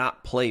 but they're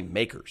not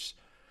playmakers.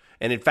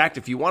 And in fact,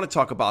 if you want to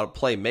talk about a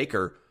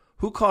playmaker,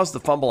 who caused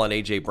the fumble on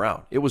A.J.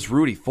 Brown? It was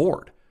Rudy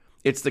Ford.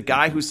 It's the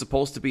guy who's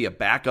supposed to be a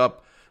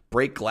backup,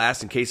 break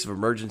glass in case of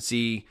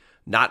emergency,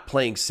 not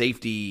playing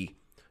safety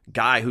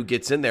guy who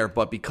gets in there,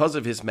 but because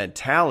of his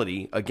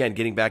mentality, again,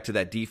 getting back to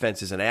that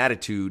defense is an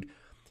attitude,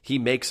 he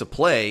makes a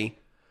play,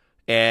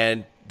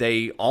 and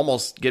they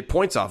almost get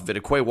points off of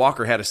it. Akwe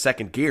Walker had a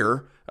second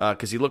gear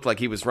because he looked like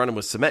he was running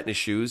with cement in his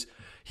shoes.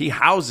 He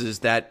houses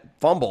that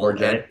fumble. Or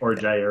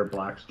Jair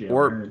blocks Jalen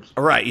Hurts.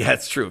 Right, yeah,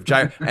 it's true.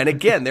 Jair, and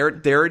again,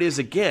 there it is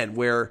again,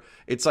 where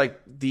it's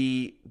like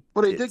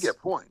Well, they did get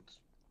points.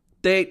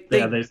 They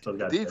still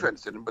got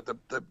defense didn't, but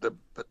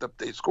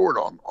they scored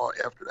on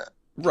after that.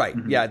 Right.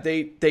 Mm-hmm. Yeah,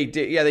 they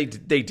did. Yeah,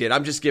 they did.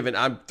 I'm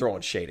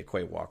throwing shade at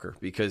Quay Walker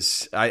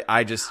because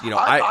I just,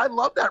 I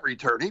love that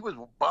return. He was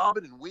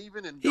bobbing and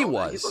weaving and he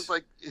was. He looked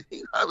like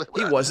he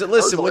wasn't.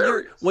 Listen,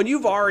 when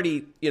you've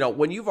already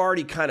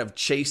kind of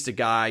chased a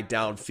guy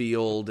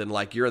downfield and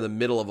like you're in the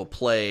middle of a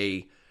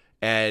play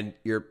and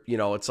you're,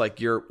 it's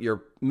like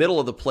you're middle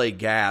of the play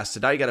gassed,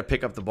 and now you got to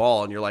pick up the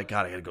ball and you're like,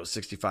 God, I got to go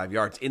 65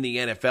 yards in the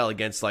NFL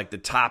against like the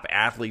top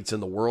athletes in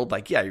the world.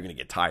 Like, yeah, you're going to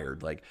get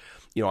tired. Like,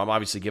 I'm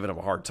obviously giving him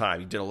a hard time.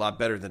 He did a lot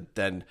better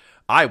than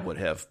I would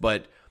have.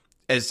 But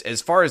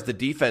as far as the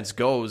defense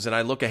goes, and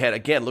I look ahead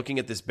again, looking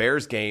at this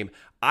Bears game,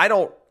 I'm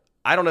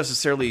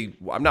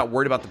not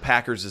worried about the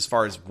Packers as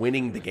far as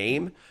winning the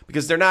game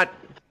because they're not.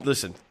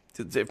 Listen,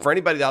 for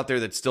anybody out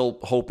there that's still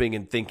hoping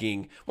and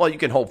thinking, well, you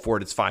can hope for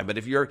it, it's fine. But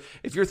if you're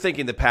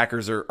thinking the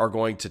Packers are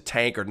going to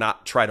tank or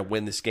not try to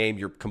win this game,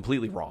 you're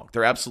completely wrong.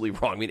 They're absolutely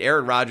wrong. I mean,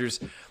 Aaron Rodgers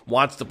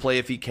wants to play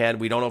if he can.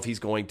 We don't know if he's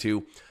going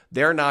to.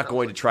 They're not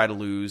going to try to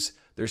lose.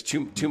 There's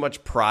too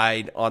much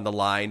pride on the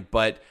line.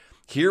 But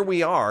here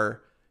we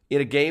are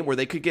in a game where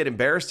they could get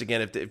embarrassed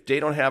again if they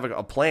don't have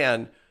a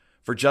plan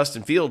for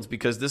Justin Fields,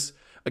 because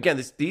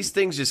these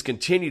things just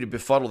continue to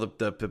befuddle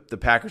the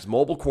Packers.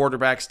 Mobile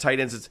quarterbacks, tight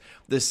ends, it's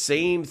the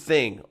same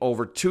thing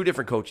over two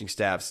different coaching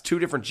staffs, two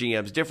different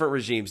GMs, different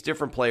regimes,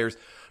 different players,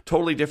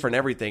 totally different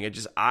everything. It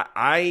just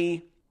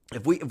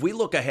if we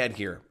look ahead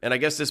here, and I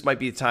guess this might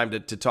be the time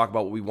to talk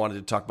about what we wanted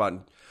to talk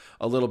about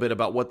a little bit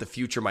about what the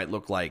future might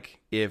look like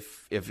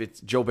if it's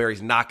Joe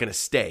Barry's not going to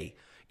stay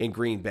in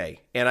Green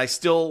Bay. And I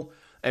still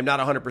am not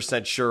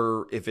 100%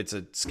 sure if it's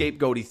a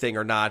scapegoaty thing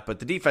or not, but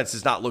the defense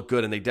does not look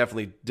good, and they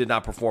definitely did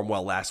not perform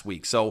well last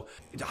week. So,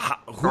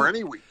 or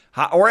any week.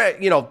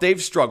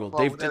 They've struggled.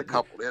 Well, they've had a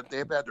couple.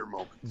 They've had their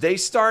moments. They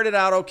started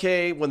out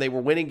okay when they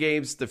were winning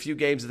games. The few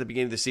games at the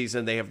beginning of the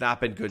season, they have not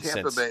been good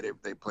since. Tampa Bay,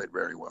 they played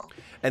very well,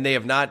 and they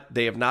have not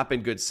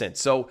been good since.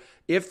 So,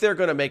 if they're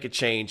going to make a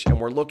change, and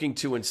we're looking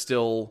to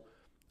instill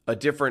a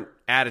different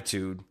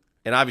attitude,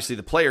 and obviously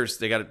the players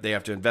they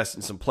have to invest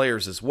in some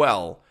players as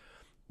well.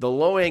 The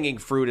low-hanging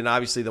fruit, and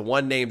obviously the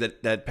one name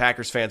that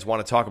Packers fans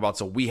want to talk about,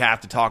 so we have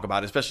to talk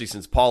about, especially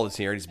since Paul is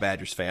here and he's a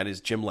Badgers fan, is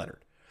Jim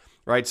Leonhard.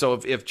 Right? So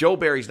if Joe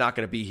Barry's not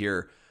going to be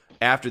here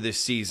after this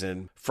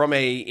season, from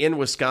in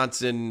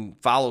Wisconsin,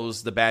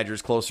 follows the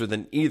Badgers closer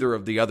than either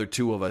of the other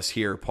two of us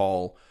here,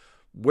 Paul,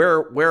 where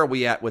are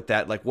we at with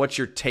that? Like, what's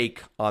your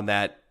take on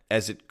that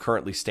as it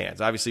currently stands?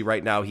 Obviously,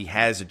 right now he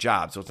has a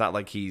job, so it's not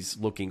like he's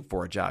looking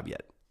for a job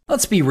yet.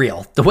 Let's be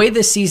real. The way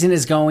this season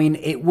is going,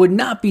 it would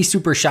not be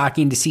super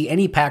shocking to see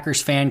any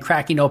Packers fan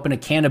cracking open a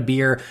can of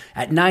beer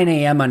at 9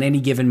 a.m. on any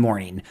given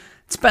morning.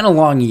 It's been a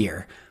long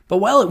year. But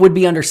while it would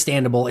be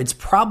understandable, it's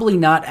probably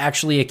not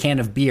actually a can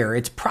of beer.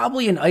 It's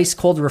probably an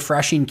ice-cold,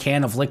 refreshing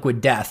can of Liquid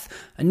Death,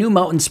 a new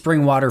mountain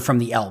spring water from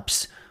the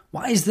Alps.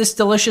 Why is this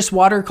delicious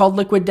water called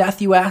Liquid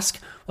Death, you ask?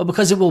 Well,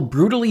 because it will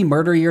brutally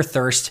murder your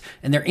thirst,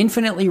 and their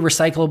infinitely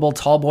recyclable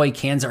tallboy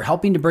cans are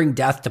helping to bring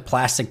death to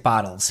plastic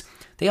bottles.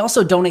 They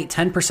also donate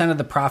 10% of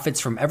the profits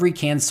from every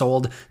can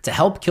sold to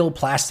help kill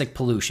plastic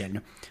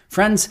pollution.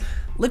 Friends,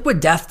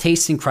 Liquid Death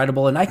tastes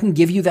incredible, and I can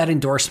give you that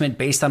endorsement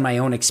based on my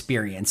own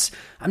experience.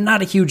 I'm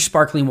not a huge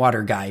sparkling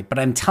water guy, but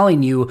I'm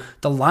telling you,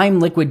 the Lime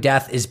Liquid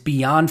Death is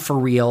beyond for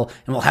real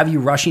and will have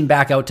you rushing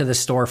back out to the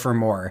store for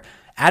more.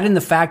 Add in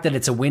the fact that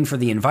it's a win for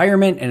the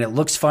environment and it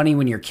looks funny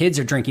when your kids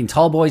are drinking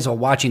tallboys while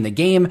watching the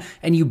game,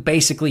 and you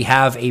basically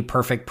have a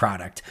perfect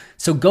product.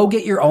 So go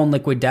get your own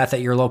Liquid Death at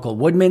your local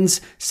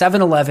Woodman's,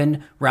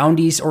 7-Eleven,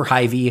 Roundy's, or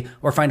Hy-Vee,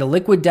 or find a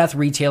Liquid Death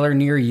retailer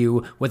near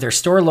you with their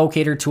store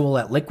locator tool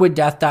at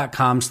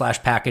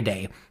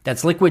liquiddeath.com/packaday.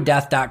 That's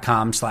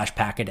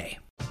liquiddeath.com/packaday.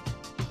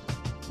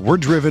 We're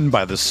driven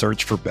by the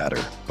search for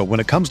better. But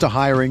when it comes to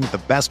hiring,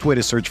 the best way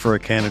to search for a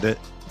candidate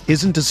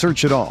isn't to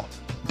search at all.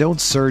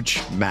 Don't search,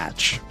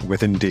 match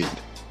with Indeed.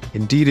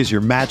 Indeed is your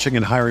matching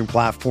and hiring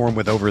platform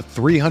with over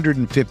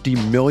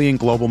 350 million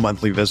global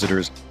monthly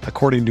visitors,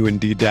 according to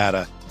Indeed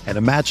data, and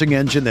a matching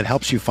engine that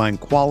helps you find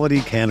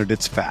quality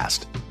candidates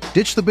fast.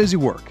 Ditch the busy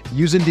work.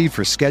 Use Indeed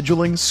for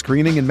scheduling,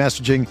 screening, and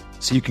messaging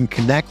so you can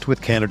connect with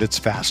candidates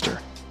faster.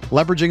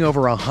 Leveraging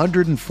over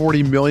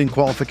 140 million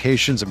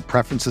qualifications and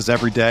preferences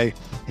every day,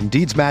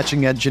 Indeed's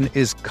matching engine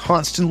is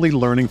constantly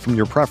learning from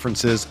your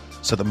preferences,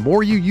 so the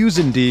more you use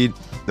Indeed,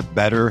 the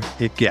better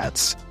it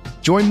gets.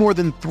 Join more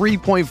than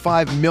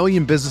 3.5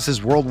 million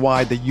businesses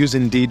worldwide that use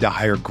Indeed to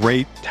hire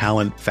great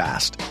talent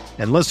fast.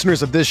 And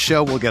listeners of this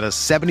show will get a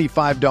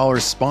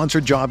 $75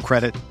 sponsored job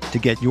credit to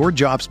get your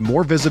jobs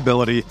more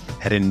visibility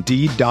at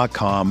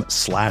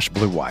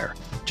Indeed.com/Blue Wire.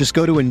 Just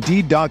go to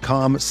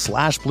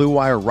Indeed.com/Blue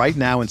Wire right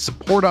now and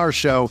support our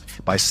show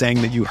by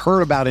saying that you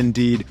heard about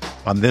Indeed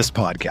on this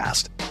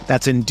podcast.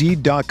 That's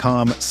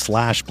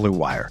Indeed.com/Blue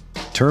Wire.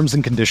 Terms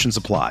and conditions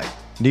apply.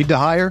 Need to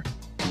hire?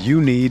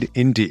 You need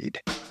Indeed.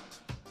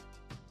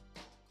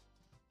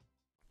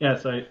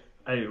 Yes, I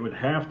would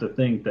have to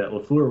think that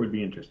LaFleur would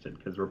be interested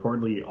because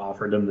reportedly he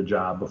offered him the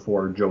job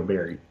before Joe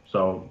Barry.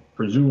 So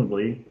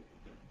presumably,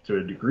 to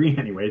a degree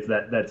anyways,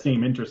 that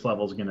same interest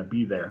level is going to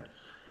be there.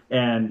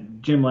 And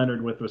Jim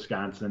Leonhard with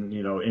Wisconsin,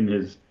 in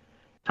his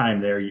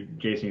time there,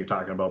 Jason, you're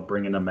talking about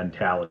bringing a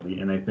mentality.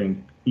 And I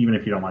think even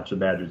if you don't watch the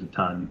Badgers a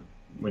ton,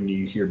 when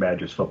you hear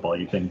Badgers football,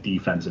 you think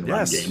defense and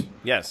run game.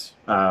 Yes.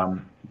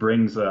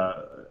 Brings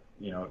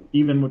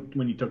even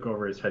when he took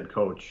over as head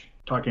coach,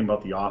 talking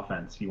about the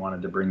offense, he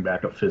wanted to bring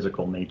back a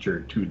physical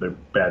nature to the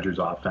Badgers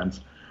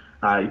offense.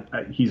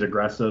 He's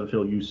aggressive.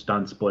 He'll use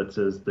stunt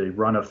blitzes. They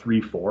run a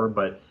 3-4,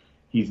 but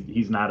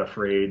he's not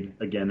afraid,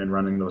 again, in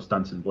running those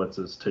stunts and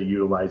blitzes to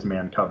utilize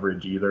man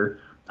coverage either.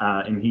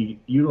 And he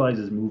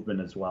utilizes movement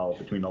as well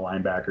between the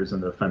linebackers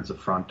and the defensive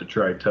front to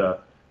try to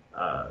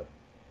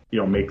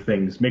make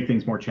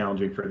things more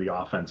challenging for the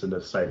offense and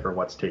decipher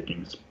what's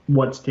taking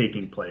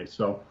place.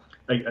 So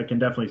I can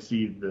definitely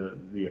see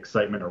the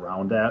excitement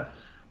around that.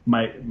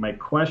 My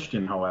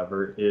question,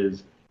 however,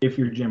 is if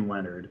you're Jim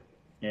Leonhard,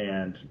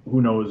 and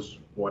who knows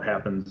what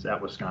happens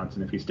at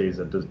Wisconsin if he stays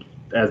as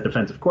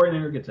defensive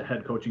coordinator, gets a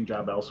head coaching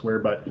job elsewhere.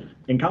 But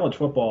in college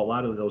football, a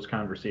lot of those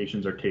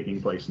conversations are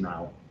taking place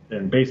now.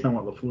 And based on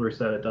what LaFleur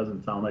said, it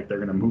doesn't sound like they're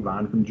going to move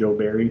on from Joe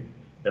Barry,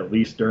 at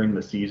least during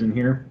the season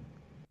here.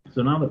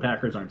 So now the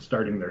Packers aren't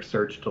starting their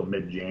search till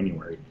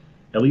mid-January,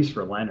 at least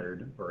for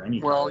Leonhard or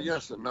any. Well,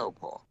 yes and no,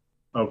 Paul.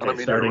 Okay,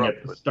 starting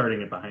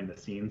it behind the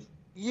scenes.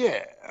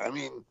 Yeah, I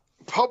mean,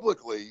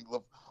 publicly,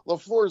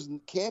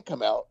 LaFleur can't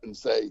come out and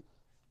say,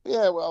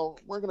 "Yeah, well,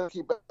 we're going to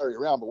keep Barry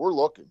around, but we're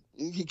looking."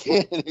 He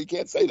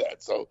can't say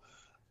that. So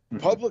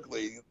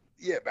publicly,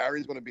 yeah,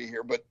 Barry's going to be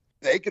here, but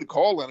they could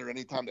call Leonhard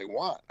anytime they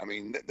want. I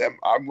mean,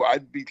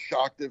 I'd be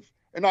shocked if,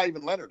 and not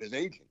even Leonhard, his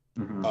agent.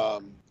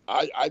 Mm-hmm.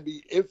 I'd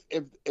be if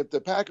the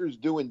Packers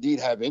do indeed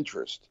have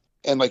interest,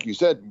 and like you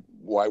said,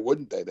 why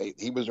wouldn't they?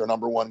 He was their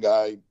number one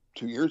guy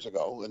 2 years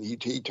ago, and he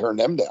turned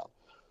them down.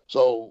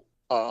 So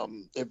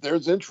if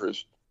there's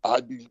interest,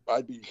 I'd be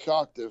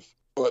shocked if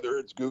whether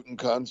it's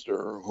Gutekunst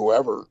or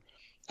whoever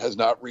has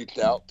not reached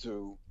out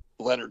to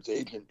Leonhard's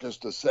agent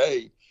just to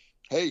say,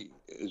 "Hey,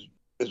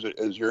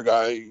 is your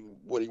guy?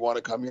 Would he want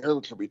to come here?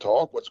 Should we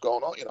talk? What's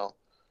going on?"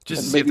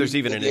 Just to see if there's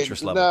even an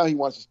interest level. No, he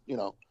wants.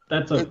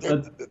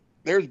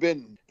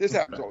 This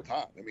happens all the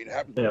time. I mean, it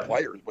happens with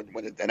players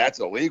and that's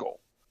illegal.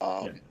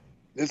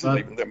 This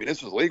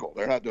is legal.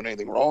 They're not doing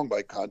anything wrong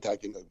by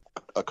contacting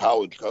a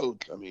college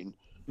coach. I mean,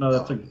 no,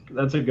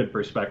 that's a good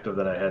perspective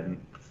that I hadn't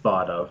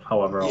thought of.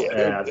 However,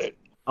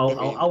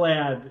 I'll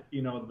add,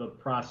 the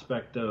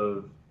prospect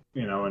of,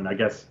 and I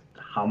guess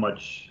how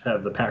much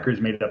have the Packers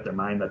made up their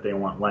mind that they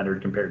want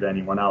Leonhard compared to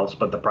anyone else,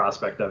 but the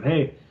prospect of,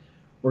 hey,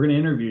 we're going to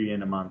interview you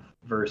in a month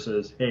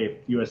versus, hey,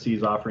 USC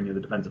is offering you the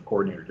defensive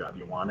coordinator job.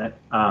 You want it?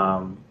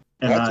 And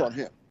that's on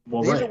him.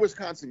 Well, he's right. a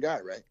Wisconsin guy,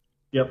 right?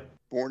 Yep.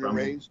 Born and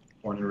raised.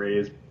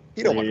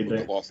 He don't want to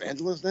move to Los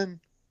Angeles then?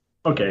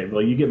 Okay,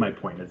 well, you get my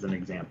point as an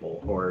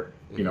example. Or,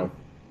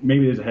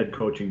 maybe there's a head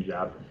coaching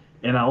job.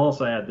 And I'll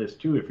also add this,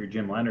 too. If you're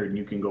Jim Leonhard and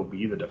you can go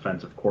be the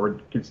defensive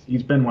coordinator, because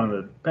he's been one of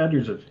the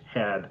Badgers have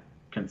had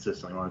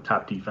consistently one of the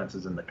top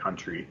defenses in the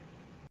country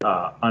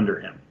under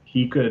him.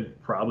 He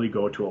could probably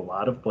go to a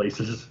lot of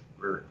places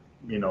or,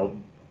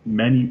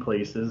 many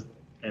places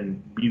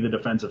and be the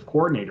defensive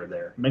coordinator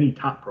there. Many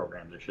top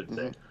programs, I should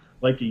say,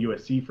 like a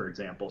USC, for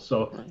example.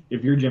 So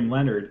if you're Jim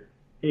Leonhard,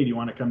 hey, do you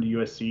want to come to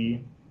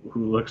USC,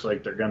 who looks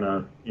like they're going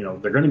to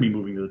be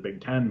moving to the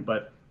Big Ten,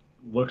 but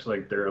looks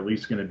like they're at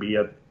least going to be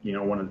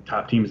one of the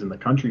top teams in the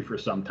country for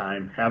some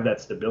time, have that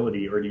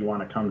stability, or do you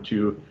want to come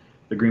to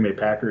the Green Bay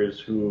Packers,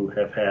 who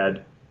have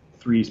had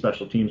 3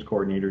 special teams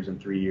coordinators in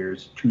 3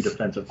 years, 2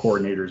 defensive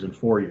coordinators in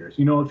 4 years?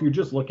 If you're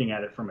just looking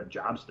at it from a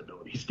job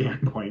stability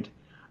standpoint,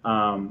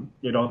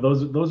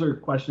 those are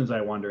questions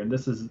I wonder. And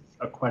this is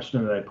a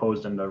question that I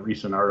posed in the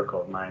recent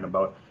article of mine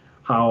about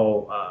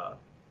how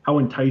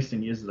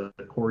enticing is the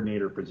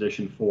coordinator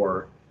position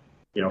for,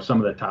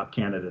 some of the top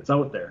candidates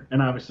out there.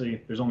 And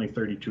obviously there's only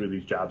 32 of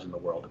these jobs in the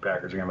world. The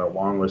Packers are going to have a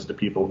long list of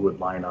people who would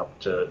line up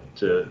to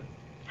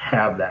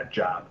have that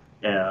job.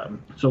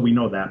 So we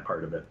know that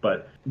part of it.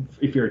 But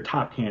if you're a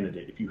top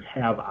candidate, if you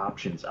have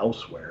options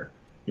elsewhere,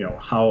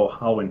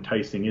 how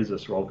enticing is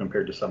this role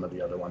compared to some of the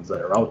other ones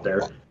that are out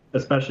there,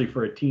 especially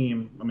for a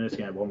team? I'm just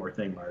going to add one more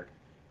thing, Mark,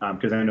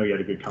 because I know you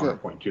had a good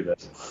counterpoint to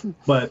this.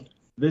 But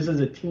this is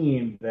a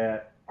team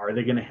that are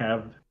they going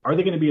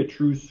to be a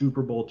true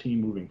Super Bowl team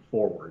moving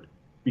forward?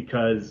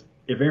 Because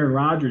if Aaron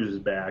Rodgers is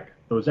back,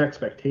 those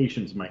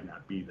expectations might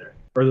not be there.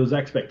 Or those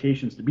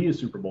expectations to be a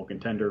Super Bowl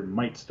contender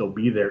might still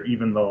be there,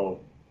 even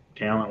though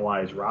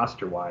talent-wise,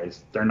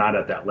 roster-wise, they're not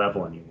at that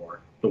level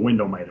anymore. The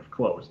window might have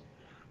closed.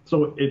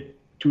 So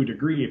to a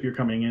degree, if you're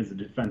coming in as a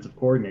defensive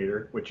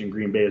coordinator, which in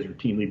Green Bay has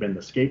routinely been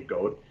the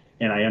scapegoat,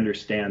 and I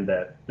understand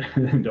that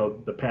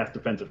the past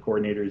defensive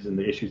coordinators and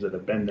the issues that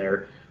have been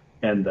there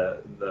and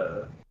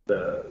the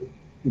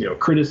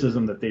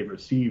criticism that they've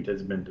received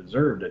has been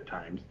deserved at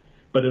times.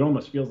 But it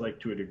almost feels like,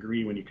 to a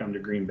degree, when you come to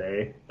Green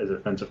Bay as a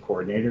defensive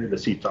coordinator, the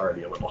seat's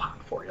already a little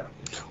hot for you.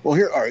 Well,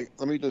 all right,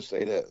 let me just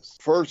say this.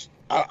 First,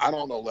 I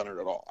don't know Leonhard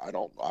at all.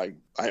 I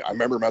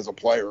remember him as a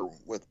player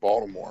with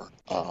Baltimore.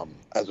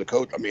 As a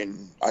coach,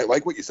 I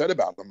like what you said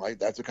about him.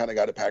 That's the kind of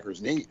guy the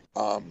Packers need.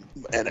 A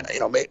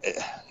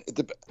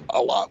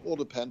lot will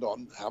depend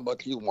on how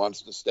much he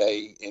wants to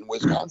stay in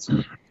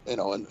Wisconsin.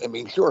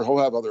 Sure, he'll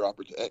have other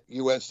opportunities.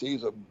 USC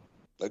is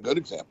a good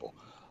example.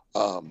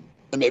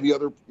 And maybe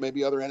other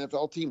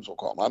NFL teams will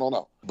call him. I don't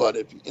know. But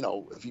if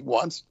he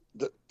wants,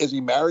 is he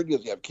married?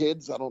 Does he have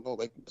kids? I don't know.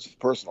 His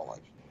personal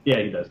life.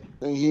 Yeah, he does.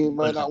 He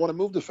might not want to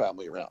move the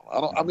family around.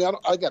 I don't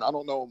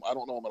know him. I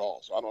don't know him at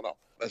all. So I don't know.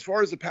 As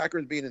far as the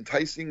Packers being an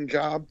enticing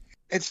job,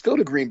 it's still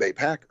the Green Bay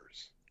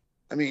Packers.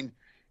 Do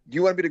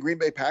you want to be the Green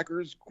Bay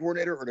Packers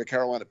coordinator or the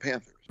Carolina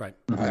Panthers? Right.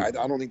 I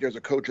don't think there's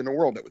a coach in the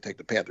world that would take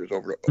the Panthers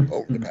over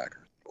the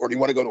Packers. Or do you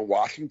want to go to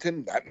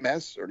Washington, that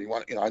mess? Or do you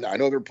want, I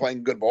know they're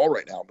playing good ball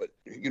right now, but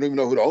you don't even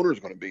know who the owner is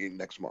going to be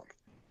next month.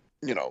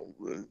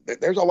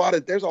 There's a lot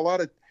of,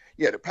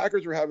 the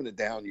Packers are having a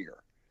down year,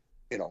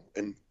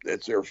 and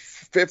it's their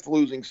 5th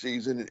losing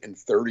season in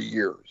 30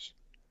 years,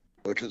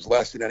 which is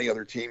less than any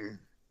other team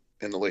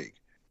in the league.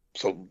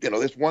 So,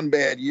 this one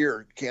bad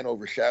year can't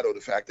overshadow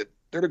the fact that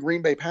they're the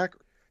Green Bay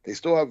Packers. They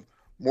still have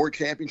more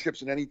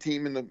championships than any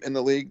team in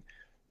the league.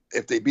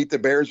 If they beat the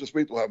Bears this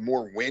week, they'll have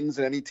more wins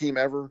than any team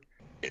ever.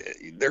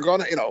 They're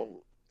going to,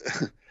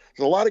 there's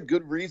a lot of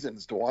good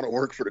reasons to want to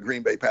work for the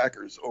Green Bay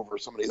Packers over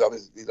some of these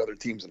other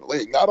teams in the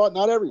league.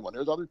 Not everyone.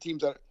 There's other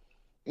teams that,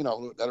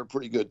 that are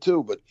pretty good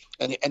too. But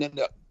and then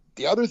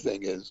the other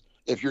thing is,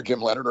 if you're Jim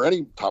Leonhard or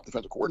any top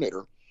defensive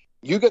coordinator,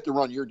 you get to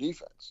run your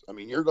defense.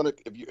 You're going to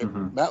if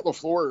Matt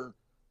LaFleur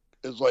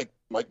is like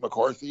Mike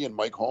McCarthy and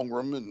Mike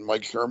Holmgren and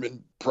Mike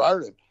Sherman prior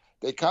to him,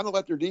 they kind of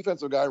let their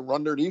defensive guy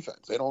run their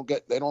defense. They don't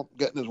get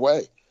in his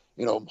way.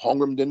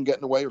 Holmgren didn't get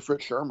in the way of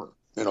Fritz Shermer.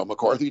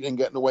 McCarthy didn't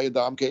get in the way of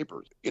Dom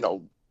Capers. If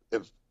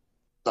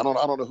I don't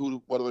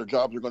know what other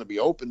jobs are going to be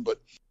open,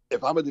 but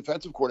if I'm a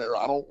defensive coordinator,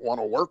 I don't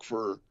want to work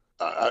for,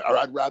 or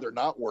I'd rather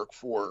not work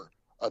for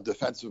a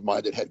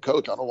defensive-minded head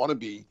coach. I don't want to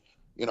be,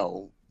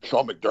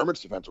 Sean McDermott's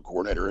defensive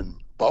coordinator in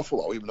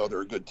Buffalo, even though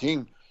they're a good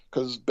team,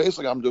 because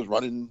basically I'm just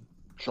running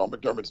Sean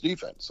McDermott's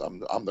defense.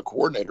 I'm the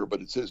coordinator,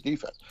 but it's his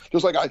defense.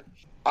 Just like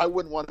I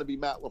wouldn't want to be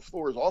Matt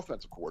LaFleur's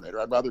offensive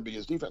coordinator. I'd rather be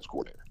his defense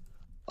coordinator.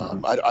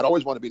 I'd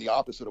always want to be the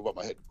opposite of what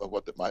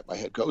my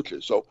head coach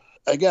is. So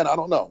again, I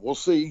don't know. We'll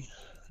see.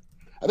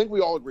 I think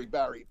we all agree,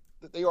 Barry,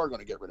 that they are going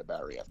to get rid of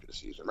Barry after the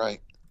season,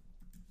 right?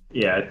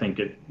 Yeah, I think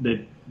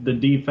the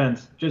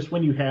defense, just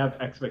when you have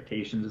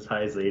expectations as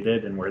high as they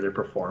did and where they're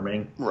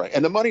performing, right,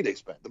 and the money they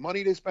spent,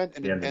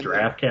 and the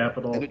draft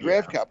capital, and the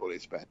draft capital they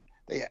spent,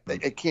 they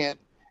can't,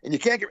 and you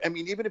can't get.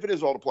 Even if it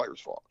is all the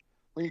players' fault,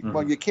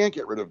 well, you can't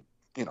get rid of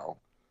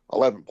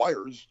 11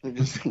 players.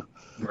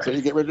 So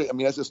you get rid of it. I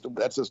mean, that's just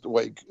the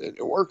way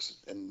it works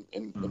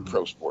in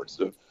pro sports.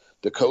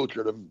 The coach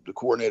or the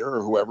coordinator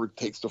or whoever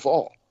takes the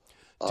fall.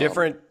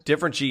 Different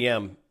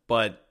GM,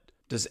 but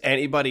does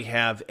anybody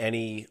have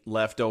any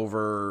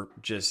leftover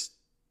just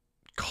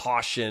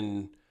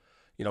cautious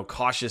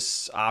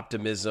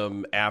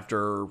optimism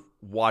after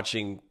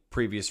watching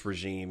previous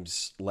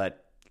regimes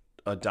let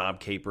Dom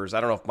Capers?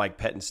 I don't know if Mike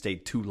Pettin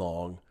stayed too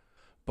long,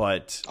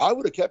 but I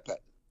would have kept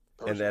Pettin.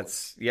 And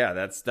that's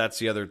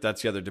the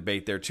other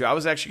debate there too. I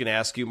was actually going to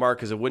ask you, Mark,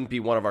 because it wouldn't be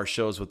one of our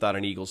shows without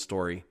an Eagles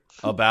story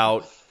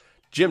about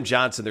Jim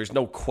Johnson. There's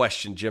no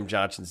question Jim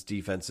Johnson's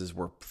defenses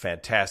were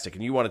fantastic,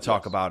 and you want to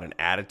talk about an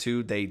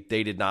attitude? They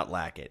did not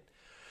lack it.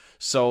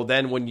 So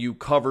then when you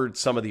covered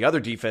some of the other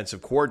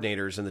defensive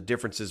coordinators and the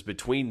differences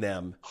between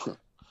them,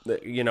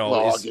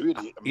 I'll give you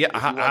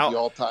the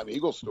all-time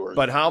Eagles story.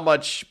 But how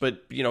much?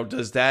 But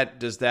does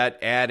that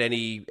add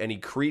any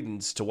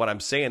credence to what I'm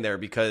saying there?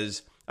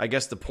 Because I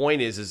guess the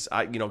point is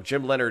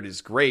Jim Leonard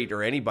is great,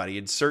 or anybody,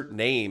 insert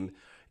name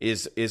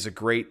is a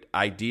great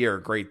idea or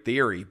great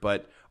theory,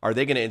 but are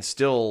they going to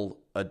instill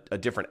a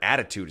different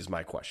attitude is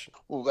my question.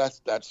 Well,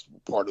 that's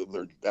part of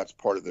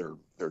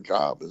their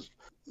job.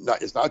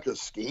 It's not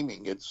just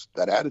scheming, it's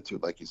that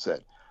attitude, like you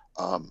said.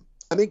 I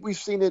think we've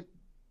seen it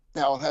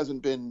now.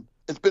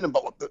 It's been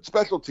about the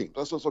special teams.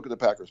 Let's look at the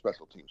Packers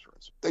special teams, for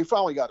instance. They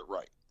finally got it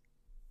right.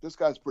 This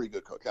guy's a pretty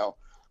good coach. Now,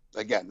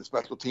 again, the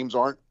special teams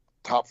aren't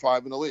top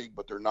 5 in the league,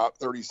 but they're not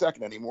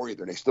 32nd anymore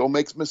either. They still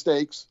makes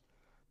mistakes,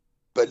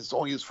 but it's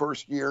only his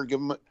first year.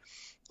 Give him,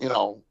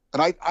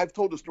 and I've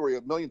told the story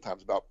a million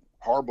times about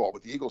Harbaugh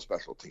with the Eagles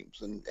special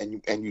teams,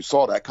 and you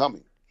saw that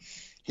coming.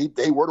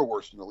 They were the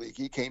worst in the league.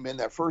 He came in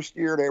that first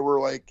year, they were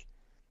like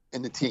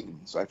in the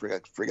teams. I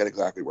forget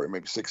exactly where,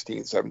 maybe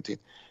 16, 17.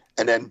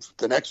 And then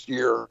the next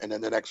year, and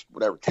then the next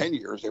 10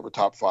 years, they were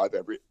top 5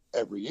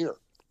 every year.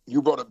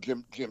 You brought up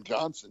Jim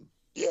Johnson.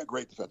 Yeah,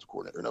 great defensive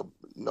coordinator.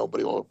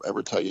 Nobody will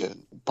ever tell you.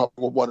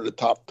 Probably one of the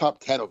top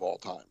 10 of all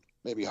time,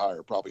 maybe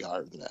higher, probably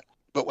higher than that.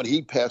 But when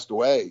he passed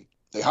away,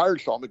 they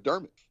hired Sean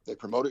McDermott. They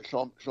promoted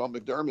Sean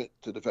McDermott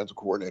to defensive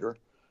coordinator,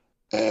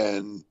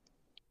 and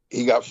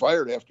he got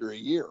fired after a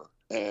year,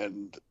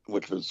 and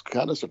which was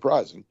kind of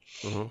surprising.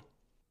 Mm-hmm.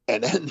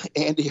 And then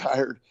Andy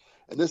hired,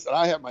 and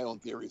I have my own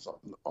theories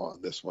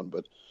on this one,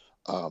 but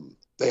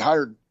they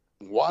hired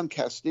Juan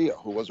Castillo,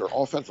 who was their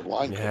offensive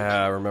line coach.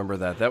 Yeah, I remember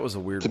that. That was a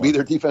weird one. To be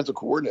their defensive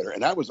coordinator,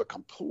 and that was a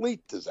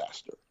complete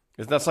disaster.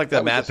 That's like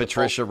that Matt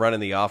Patricia running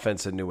the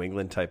offense in New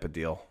England type of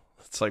deal.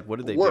 It's like, what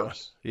did they do?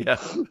 Yeah.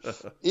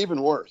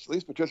 Even worse. At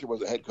least Patricia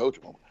was a head coach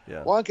of them.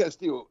 Yeah. Juan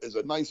Castillo is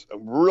a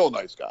real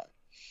nice guy.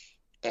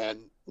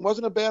 And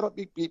wasn't a bad,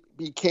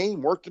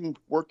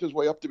 worked his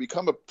way up to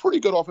become a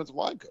pretty good offensive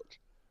line coach.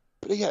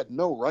 But he had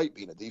no right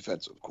being a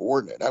defensive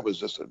coordinator. That was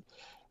just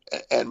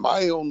and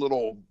my own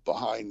little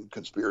behind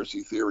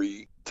conspiracy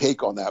theory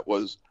take on that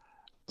was,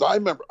 I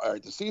remember, all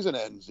right, the season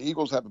ends, the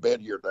Eagles have a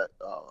bad year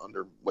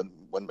under when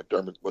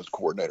McDermott was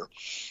coordinator.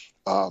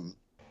 It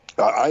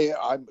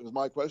was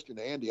my question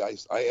to Andy. I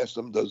asked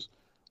him,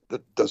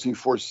 does he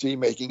foresee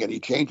making any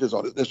changes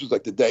on it? This was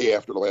like the day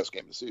after the last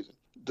game of the season.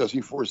 Does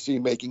he foresee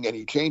making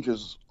any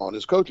changes on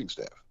his coaching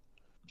staff?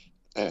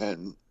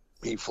 And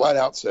he flat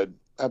out said,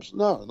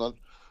 absolutely no,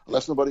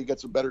 unless somebody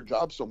gets a better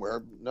job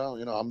somewhere. No,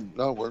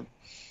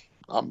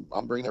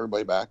 I'm bringing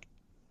everybody back.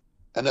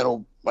 And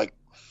then like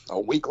a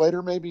week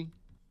later, maybe,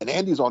 and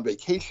Andy's on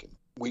vacation.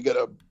 We get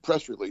a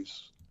press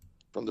release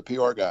from the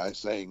PR guy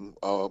saying,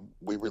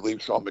 we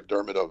relieved Sean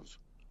McDermott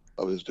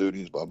of his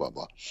duties, blah, blah,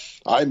 blah.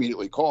 I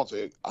immediately called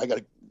and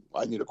say,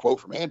 I need a quote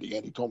from Andy.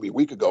 Andy told me a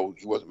week ago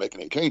he wasn't making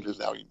any changes.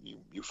 Now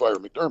you fire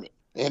McDermott.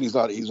 And he's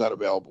not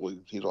available.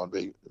 He's on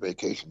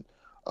vacation.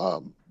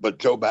 But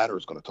Joe Banner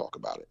is going to talk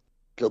about it.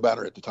 Joe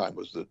Banner at the time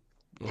was the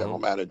general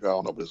manager. I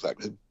don't know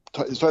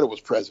what his title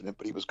was president,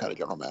 but he was kind of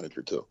general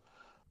manager too,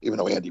 even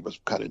though Andy was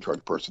kind of in charge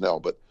of personnel.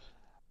 But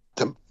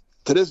to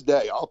this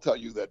day, I'll tell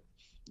you that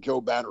Joe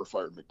Banner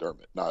fired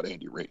McDermott, not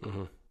Andy Reid.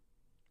 Mm-hmm.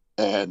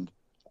 And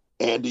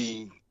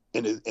Andy,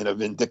 in a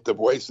vindictive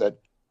way, said,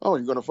 "Oh,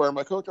 you're going to fire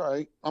my coach? All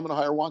right, I'm going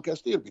to hire Juan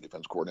Castillo to be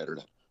defense coordinator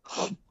then."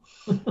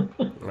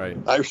 Right.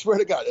 I swear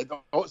to God,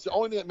 it's the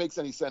only thing that makes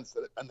any sense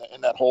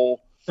in that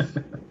whole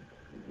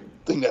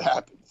thing that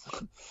happens.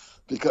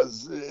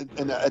 Because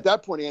at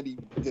that point, Andy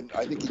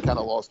I think he kind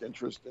of lost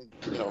interest in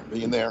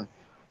being there.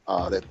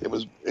 That it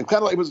was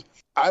kind of like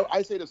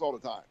I say this all the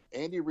time.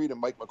 Andy Reid and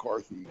Mike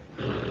McCarthy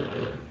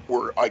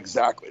were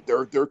exactly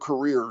their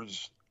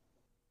careers.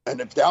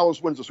 And if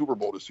Dallas wins the Super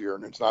Bowl this year,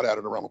 and it's not out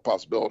of the realm of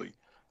possibility,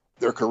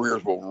 their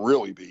careers will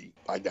really be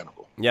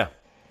identical. Yeah.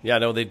 Yeah,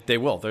 no, they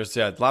will. There's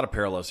a lot of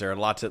parallels there, and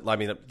the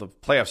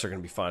playoffs are going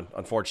to be fun.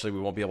 Unfortunately,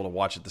 we won't be able to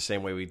watch it the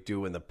same way we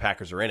do when the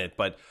Packers are in it.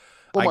 But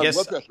I guess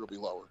blood pressure will be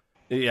lower.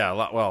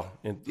 Yeah,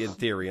 in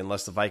theory,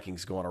 unless the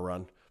Vikings go on a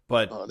run.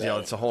 But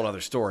it's a whole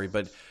other story.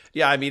 But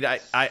yeah, I mean,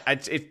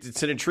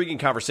 it's an intriguing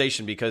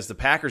conversation because the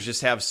Packers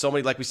just have so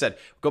many. Like we said,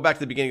 go back to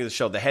the beginning of the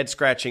show, the head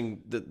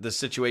scratching, the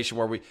situation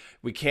where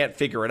we can't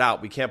figure it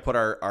out. We can't put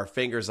our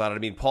fingers on it. I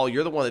mean, Paul,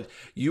 you're the one that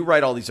you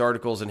write all these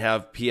articles and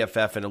have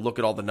PFF and look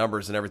at all the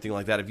numbers and everything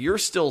like that. If you're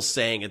still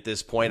saying at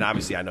this point,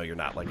 obviously, I know you're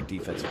not like a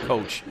defensive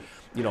coach,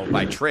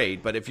 by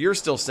trade, but if you're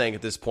still saying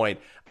at this point,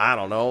 I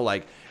don't know,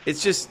 like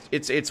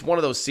it's one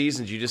of those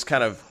seasons you just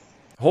kind of.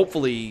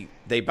 Hopefully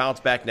they bounce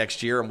back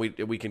next year and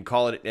we can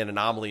call it an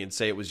anomaly and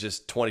say it was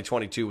just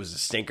 2022 was a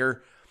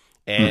stinker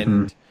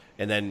and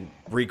then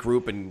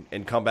regroup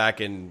and come back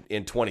in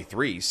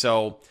 23.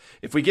 So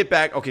if we get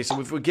back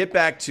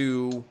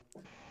to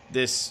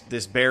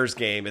this Bears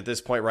game at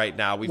this point right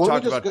now, we've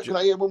talked about. Can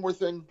I add one more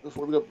thing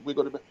before we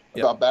go to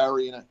about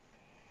Barry? And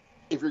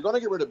if you're going to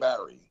get rid of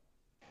Barry,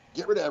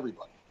 get rid of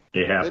everybody.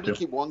 They have Maybe to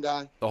keep one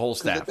guy. The whole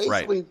staff,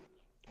 right?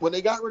 When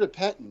they got rid of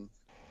Pettin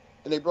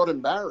and they brought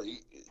in Barry.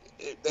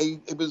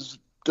 It was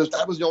because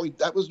that was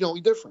the only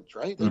difference,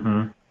 right?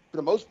 For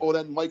the most part,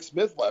 then Mike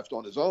Smith left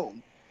on his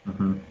own.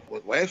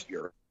 Last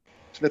year,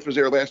 Smith was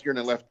there last year and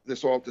then left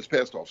this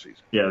past off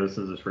season. Yeah, this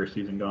is his first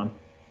season gone,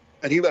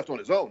 and he left on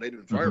his own. They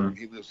didn't fire him.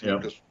 He just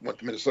went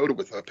to Minnesota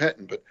with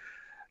Pettin. But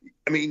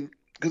I mean,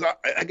 because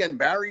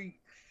Barry,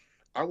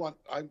 I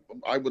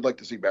would like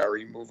to see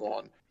Barry move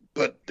on,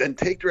 but then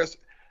take the rest.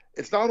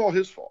 It's not all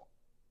his fault.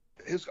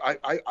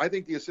 I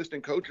think the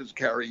assistant coaches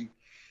carry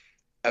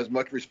as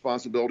much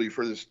responsibility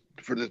for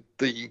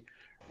the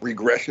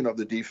regression of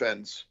the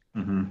defense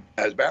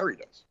as Barry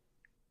does.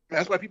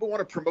 That's why people want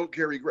to promote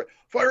Jerry Gray.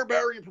 Fire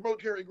Barry and promote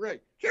Jerry Gray.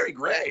 Jerry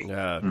Gray.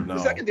 No. The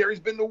secondary's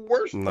been the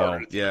worst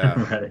part of the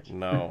team. Right.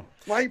 No.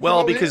 Why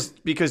well, because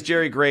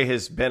Jerry Gray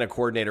has been a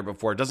coordinator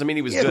before. It doesn't mean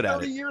he was good at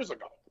it. 30 years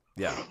ago.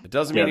 Yeah. It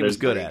doesn't mean he was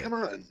good at it. Come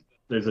on.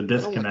 There's a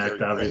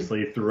disconnect,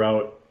 obviously,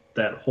 throughout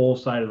that whole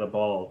side of the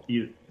ball.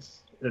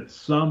 It's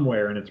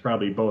somewhere, and it's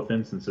probably both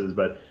instances,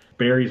 but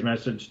Barry's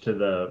message to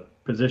the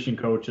position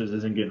coaches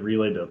isn't getting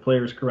relayed to the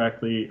players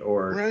correctly,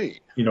 or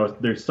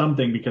there's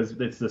something, because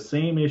it's the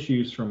same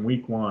issues from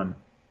week 1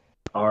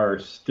 are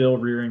still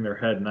rearing their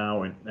head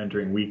now and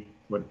entering week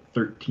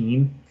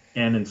 13,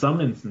 and in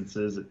some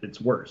instances it's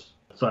worse.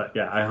 So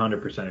yeah, I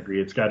 100% agree.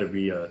 It's got to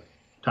be a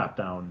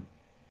top-down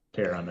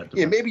tear on that.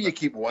 Yeah, maybe you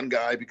keep one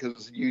guy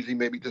because usually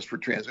maybe just for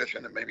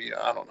transition, and maybe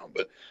I don't know,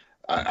 but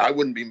I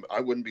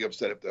wouldn't be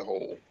upset if the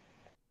whole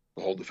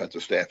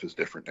defensive staff is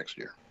different next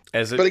year.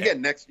 But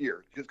again, next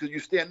year, because you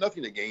stand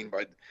nothing to gain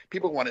by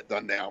people want it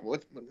done now.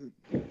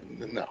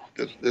 No,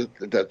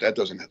 that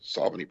doesn't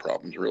solve any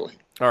problems really.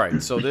 All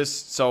right,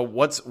 so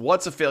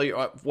what's a failure?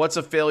 What's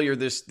a failure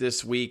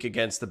this week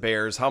against the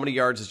Bears? How many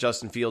yards does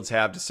Justin Fields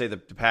have to say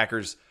that the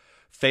Packers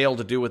failed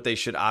to do what they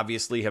should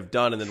obviously have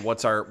done? And then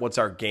what's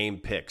our game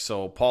pick?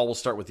 So Paul, we'll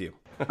start with you.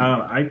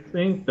 I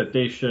think that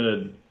they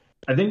should.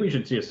 I think we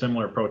should see a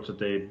similar approach that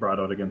they brought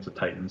out against the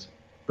Titans.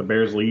 The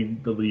Bears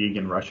lead the league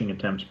in rushing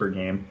attempts per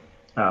game.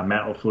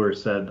 Matt LaFleur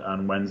said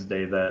on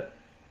Wednesday that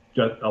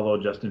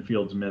although Justin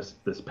Fields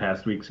missed this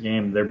past week's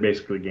game, they're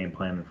basically game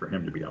planning for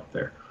him to be out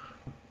there.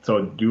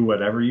 So do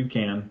whatever you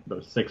can,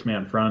 those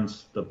 6-man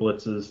fronts, the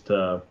blitzes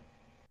to,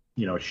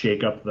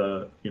 shake up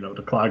to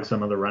clog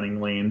some of the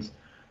running lanes.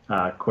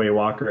 Quay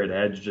Walker at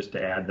edge just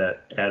to add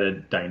that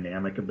added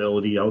dynamic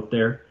ability out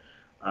there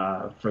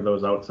for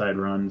those outside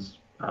runs.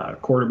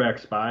 Quarterback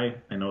spy,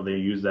 I know they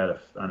use that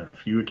on a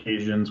few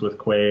occasions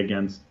with Quay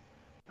against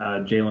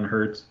Jalen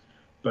Hurts,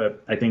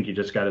 but I think you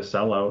just got to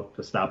sell out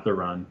to stop the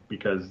run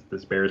because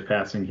this Bears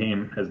passing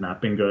game has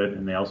not been good,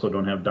 and they also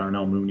don't have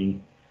Darnell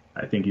Mooney.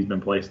 I think he's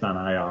been placed on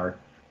IR.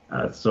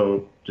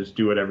 So just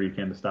do whatever you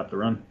can to stop the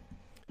run.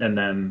 And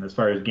then as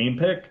far as game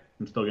pick,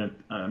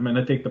 I'm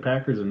gonna take the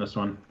Packers in this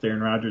one. It's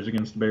Aaron Rodgers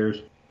against the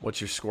Bears.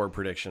 What's your score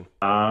prediction?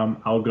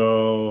 I'll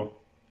go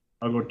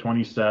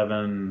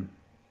 27-20.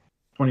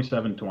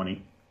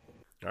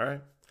 All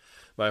right.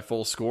 My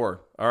full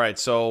score. All right.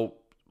 So,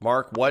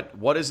 Mark,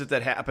 what is it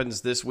that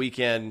happens this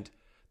weekend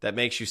that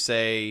makes you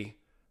say,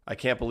 I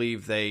can't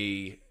believe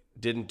they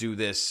didn't do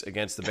this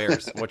against the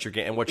Bears? What's your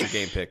game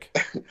pick?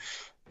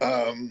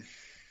 I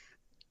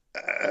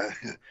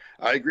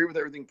agree with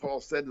everything Paul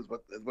said is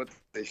what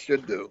they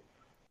should do.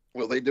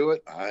 Will they do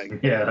it?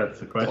 Yeah, that's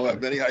the question. I don't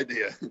have any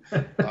idea.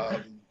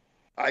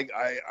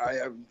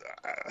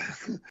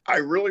 I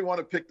really want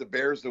to pick the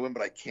Bears to win,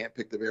 but I can't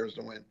pick the Bears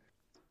to win.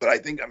 But I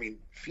think,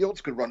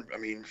 Fields could run.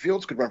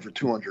 Fields could run for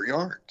 200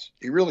 yards.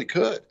 He really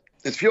could.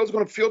 Fields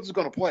is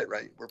going to play,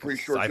 right? We're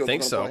pretty sure. I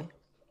think so.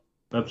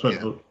 Play.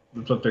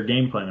 That's what they're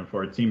game planning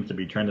for. It seems to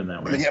be trending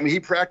that way. He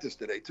practiced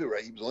today too,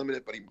 right? He was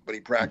limited, but he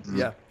practiced.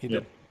 Yeah, he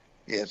did.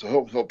 Yeah,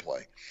 so he'll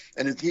play.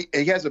 And he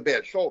has a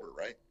bad shoulder,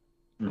 right?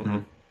 Mm-hmm.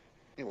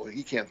 Well,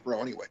 he can't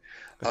throw anyway.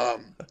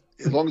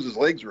 As long as his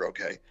legs are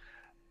okay,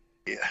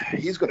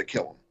 he's going to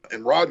kill him.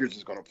 And Rodgers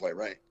is going to play,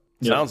 right?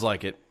 Yep. Sounds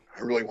like it.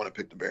 I really want to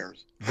pick the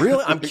Bears.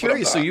 Really, I'm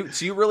curious. So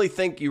you really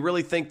think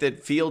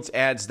that Fields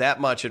adds that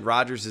much, and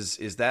Rodgers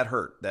is that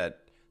hurt that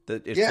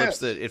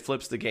it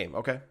flips the game?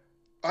 Okay.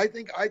 I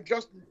think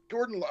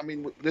Jordan. I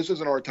mean, this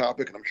isn't our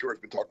topic, and I'm sure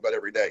it's been talked about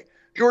every day.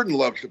 Jordan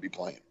Love should be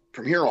playing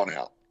from here on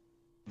out.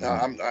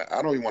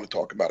 I don't even want to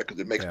talk about it because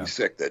it makes me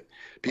sick that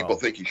people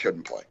think he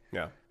shouldn't play.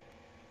 Yeah.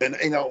 And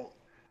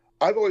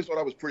I've always thought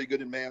I was pretty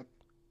good in math,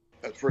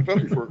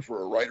 especially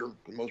for a writer.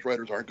 Most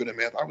writers aren't good at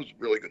math. I was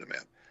really good at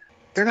math.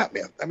 They're not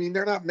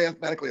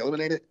mathematically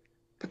eliminated,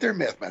 but they're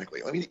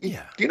mathematically. I mean, do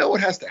you know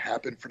what has to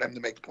happen for them to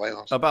make the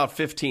playoffs? About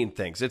 15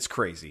 things. It's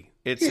crazy.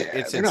 It's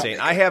insane.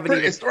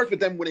 It starts with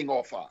them winning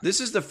all 5. This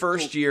is the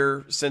first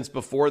year since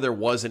before there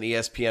was an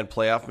ESPN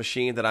playoff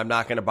machine that I'm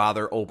not going to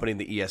bother opening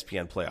the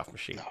ESPN playoff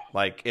machine. No.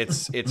 Like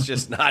it's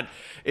just not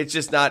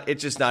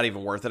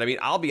even worth it. I mean,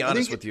 I'll be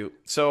honest with you.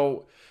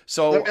 So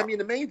I mean,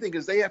 the main thing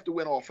is they have to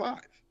win all 5.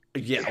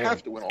 Yeah, they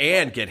have to win all 5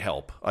 and get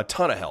help, a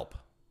ton of help.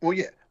 Well,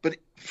 yeah, but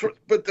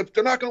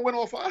they're not going to win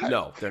all 5.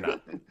 No, they're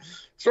not.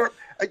 So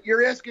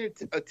you're asking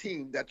a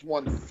team that's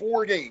won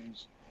 4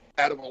 games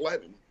out of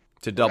 11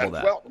 to double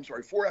that. 12, I'm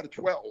sorry, 4 out of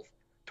 12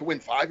 to win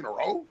 5 in a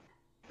row.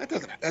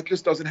 That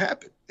just doesn't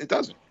happen. It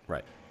doesn't.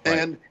 Right.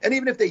 And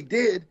even if they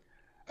did,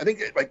 I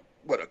think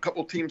a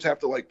couple teams have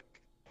to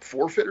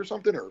forfeit or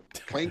something or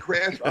plane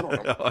crash. I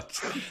don't know.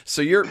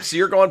 So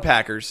you're going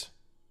Packers.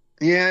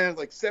 Yeah,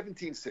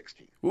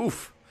 17-16.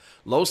 Oof.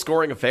 Low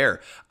scoring affair.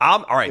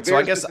 All right, so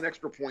I guess an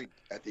extra point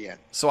at the end.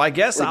 So I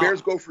guess the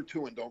Bears go for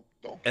 2 and don't.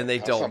 And they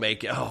don't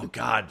make it. Oh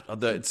God!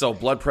 So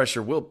blood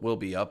pressure will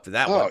be up to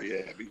that one. Oh yeah,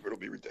 it'll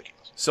be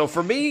ridiculous. So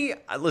for me,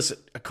 listen,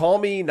 call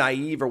me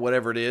naive or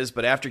whatever it is,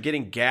 but after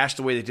getting gashed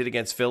the way they did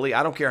against Philly,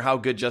 I don't care how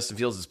good Justin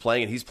Fields is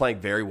playing, and he's playing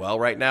very well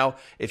right now.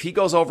 If he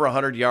goes over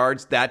 100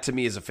 yards, that to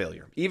me is a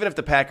failure. Even if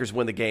the Packers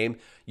win the game,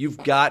 you've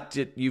got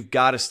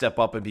to step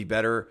up and be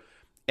better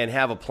and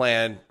have a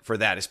plan for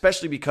that,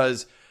 especially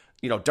because.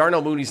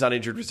 Darnell Mooney's on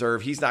injured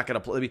reserve. He's not going to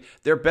play. I mean,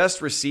 their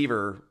best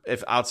receiver,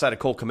 if outside of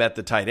Cole Kmet,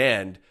 the tight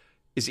end,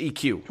 is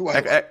EQ,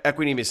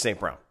 Equanimeous St.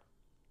 Brown.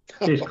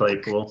 Chase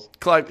Claypool.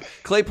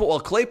 Claypool. Well,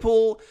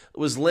 Claypool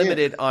was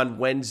limited on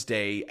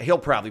Wednesday. He'll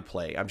probably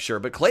play, I'm sure.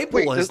 But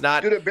Claypool has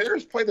not. Do the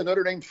Bears play the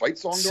Notre Dame fight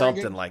song?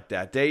 Something like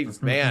that.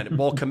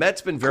 Well,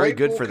 Kmet's been very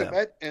good for them.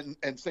 Kmet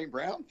and St.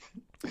 Brown.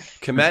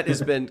 Kmet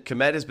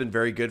has been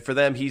very good for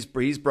them. He's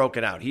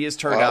broken out. He has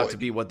turned out to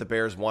be what the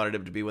Bears wanted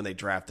him to be when they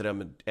drafted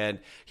him, and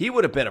he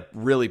would have been a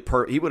really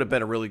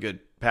good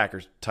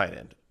Packers tight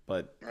end.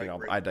 But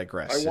I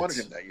digress. I wanted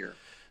him that year.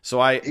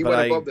 So he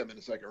went above them in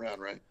the second round,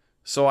 right?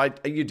 So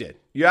you did.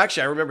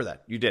 I remember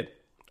that. You did.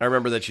 I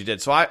remember that you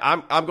did. So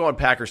I'm going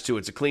Packers too.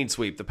 It's a clean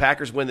sweep. The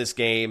Packers win this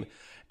game,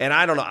 and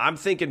I don't know. I'm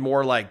thinking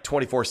more like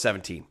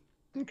 24-17.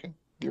 Okay.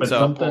 But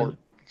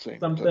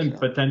something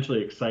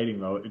potentially exciting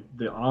though.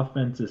 The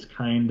offense is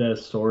kind of,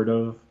 sort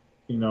of,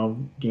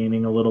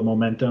 gaining a little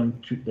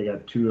momentum. They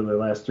got 2 of their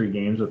last 3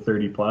 games with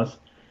 30+,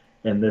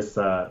 and this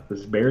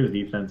Bears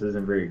defense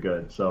isn't very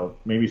good. So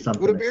maybe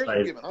something. Well, the Bears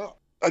are giving up.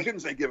 I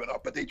shouldn't say giving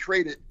up, but they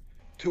traded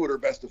 3 of their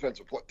best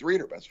defensive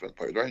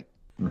players, right?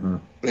 Mm-hmm.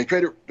 They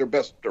traded their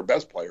best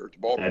player to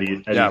Baltimore.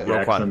 Eddie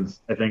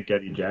Jackson's. I think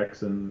Eddie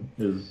Jackson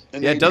is.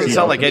 It doesn't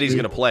sound like Eddie's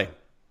going to play.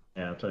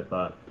 Yeah, that's what I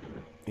thought.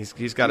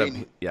 He's got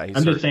I'm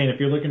just saying, if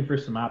you're looking for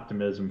some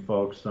optimism,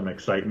 folks, some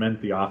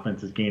excitement, the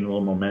offense is gaining a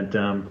little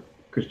momentum.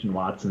 Christian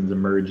Watson's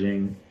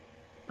emerging.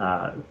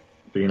 But,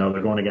 they're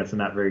going against a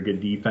not very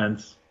good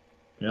defense.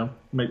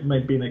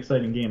 Might be an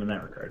exciting game in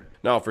that regard.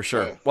 No, for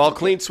sure. Yeah. Well,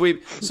 clean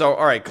sweep. So,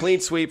 all right, clean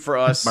sweep for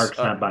us. Mark's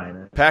not buying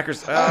it.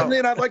 Packers.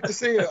 I'd like to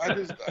see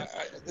it.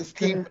 This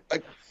team,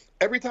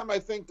 every time I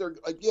think they're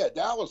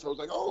Dallas, I was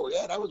like, oh,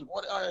 yeah, that was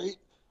what I hate.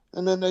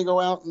 And then they go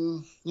out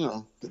and,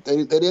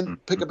 they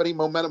didn't pick up any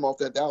momentum off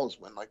that Dallas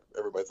win like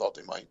everybody thought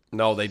they might.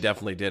 No, they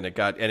definitely didn't.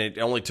 It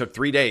only took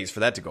 3 days for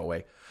that to go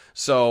away.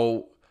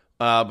 So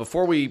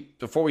before we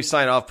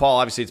sign off, Paul,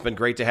 obviously it's been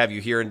great to have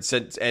you here. And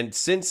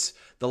since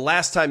the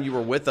last time you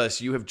were with us,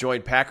 you have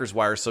joined Packers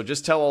Wire. So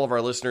just tell all of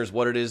our listeners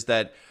what it is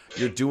that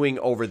you're doing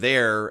over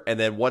there and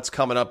then what's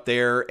coming up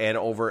there and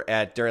over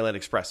at Dairyland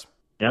Express.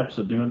 Yep,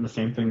 so doing the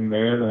same thing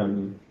there that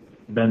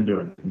I've been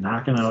doing,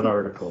 knocking out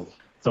articles.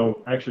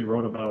 So I actually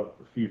wrote about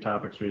a few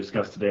topics we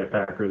discussed today at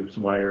Packers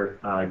Wire,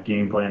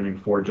 game planning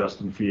for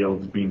Justin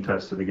Fields being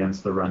tested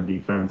against the run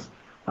defense.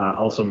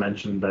 Also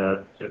mentioned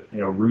that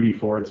Rudy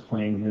Ford's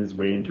playing his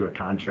way into a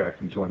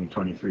contract in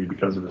 2023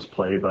 because of his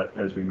play, but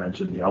as we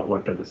mentioned, the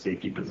outlook at the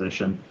safety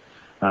position.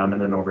 And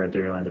then over at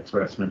Dairyland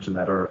Express mentioned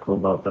that article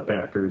about the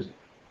Packers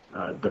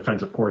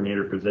defensive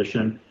coordinator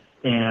position.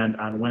 And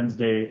on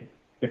Wednesday,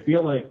 I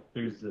feel like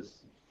there's this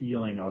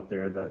feeling out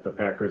there that the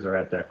Packers are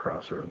at that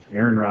crossroads,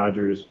 Aaron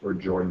Rodgers or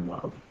Jordan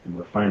Love, and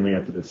we're finally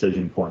at the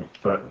decision point.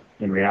 But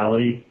in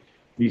reality,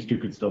 these two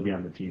could still be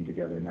on the team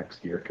together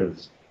next year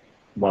because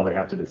while they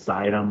have to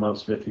decide on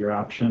Love's 5th-year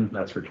option,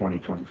 that's for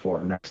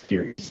 2024. Next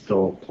year, he's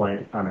still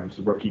playing on his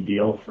rookie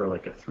deal for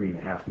like a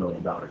 $3.5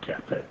 million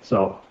cap hit.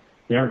 So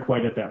they aren't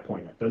quite at that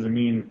point yet. Doesn't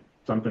mean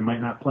something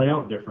might not play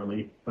out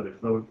differently,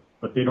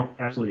 but they don't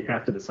actually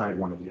have to decide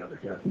one or the other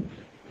yet.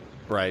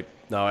 Right.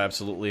 No,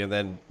 absolutely. And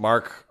then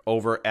Mark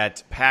over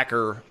at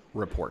Packer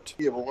Report.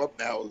 Yeah, well, up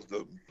now is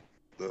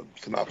the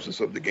synopsis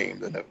of the game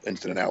than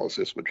instant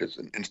analysis, which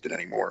isn't instant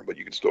anymore, but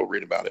you can still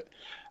read about it.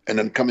 And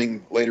then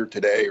coming later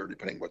today, or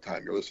depending what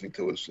time you're listening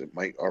to us, it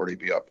might already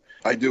be up.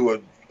 I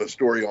do a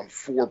story on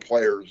 4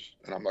 players,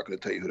 and I'm not going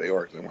to tell you who they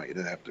are because I want you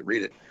to have to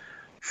read it.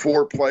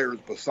 4 players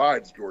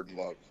besides Jordan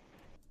Love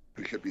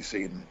who should be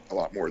seeing a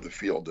lot more of the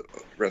field the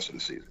rest of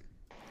the season.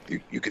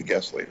 You can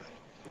guess later.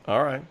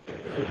 All right.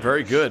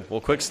 Very good. Well,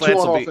 Quick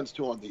Slants 2 will on be offense,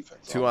 2 on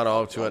defense. 2 on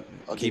all, 2 on,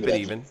 keep it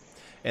even.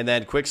 And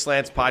then Quick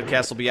Slants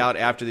podcast will be out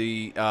after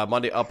the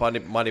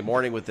Monday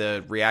morning with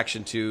the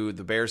reaction to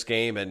the Bears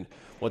game and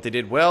what they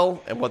did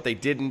well and what they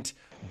didn't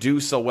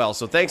do so well.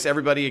 So thanks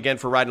everybody again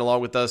for riding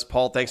along with us.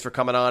 Paul, thanks for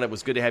coming on. It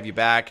was good to have you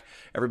back.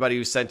 Everybody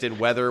who sent in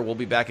weather, we'll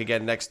be back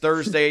again next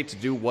Thursday to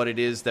do what it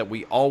is that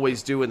we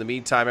always do. In the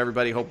meantime,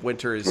 everybody, hope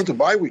winter is... It's a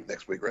bye week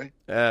next week, right?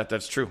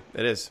 That's true.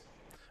 It is.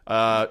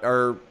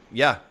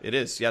 Yeah, it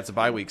is. Yeah, it's a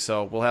bye week.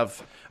 So we'll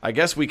have... I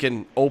guess we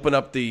can open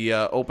up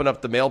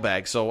the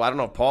mailbag. So I don't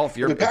know, Paul, if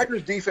you're... The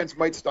Packers defense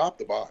might stop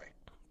the bye.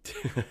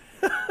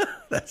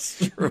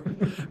 That's true.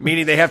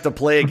 Meaning they have to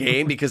play a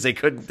game because they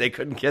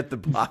couldn't get the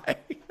bye.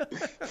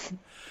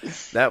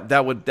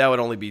 that would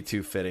only be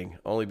too fitting.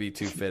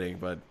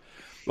 But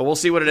we'll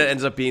see what it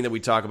ends up being that we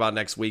talk about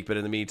next week. But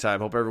in the meantime,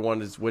 hope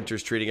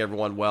winter's treating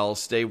everyone well.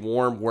 Stay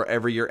warm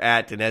wherever you're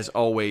at, and as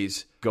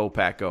always, go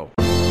Pack Go.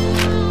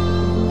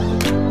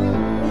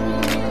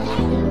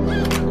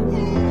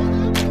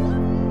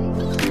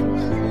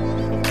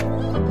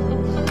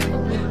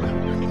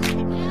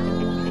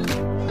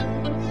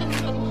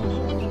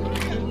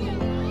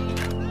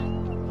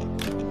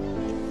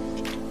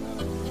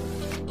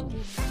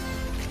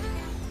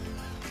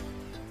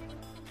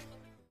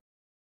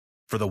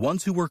 For the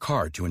ones who work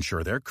hard to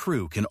ensure their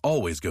crew can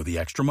always go the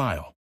extra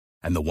mile,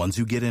 and the ones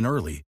who get in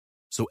early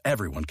so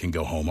everyone can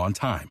go home on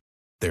time,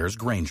 there's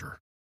Grainger,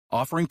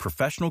 offering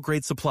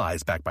professional-grade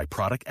supplies backed by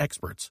product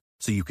experts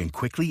so you can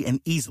quickly and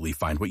easily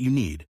find what you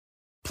need.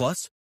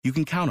 Plus, you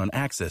can count on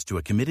access to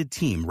a committed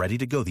team ready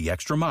to go the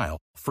extra mile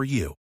for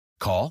you.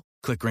 Call,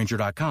 click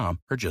Grainger.com,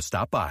 or just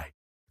stop by.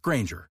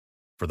 Grainger,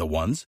 for the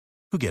ones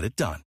who get it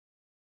done.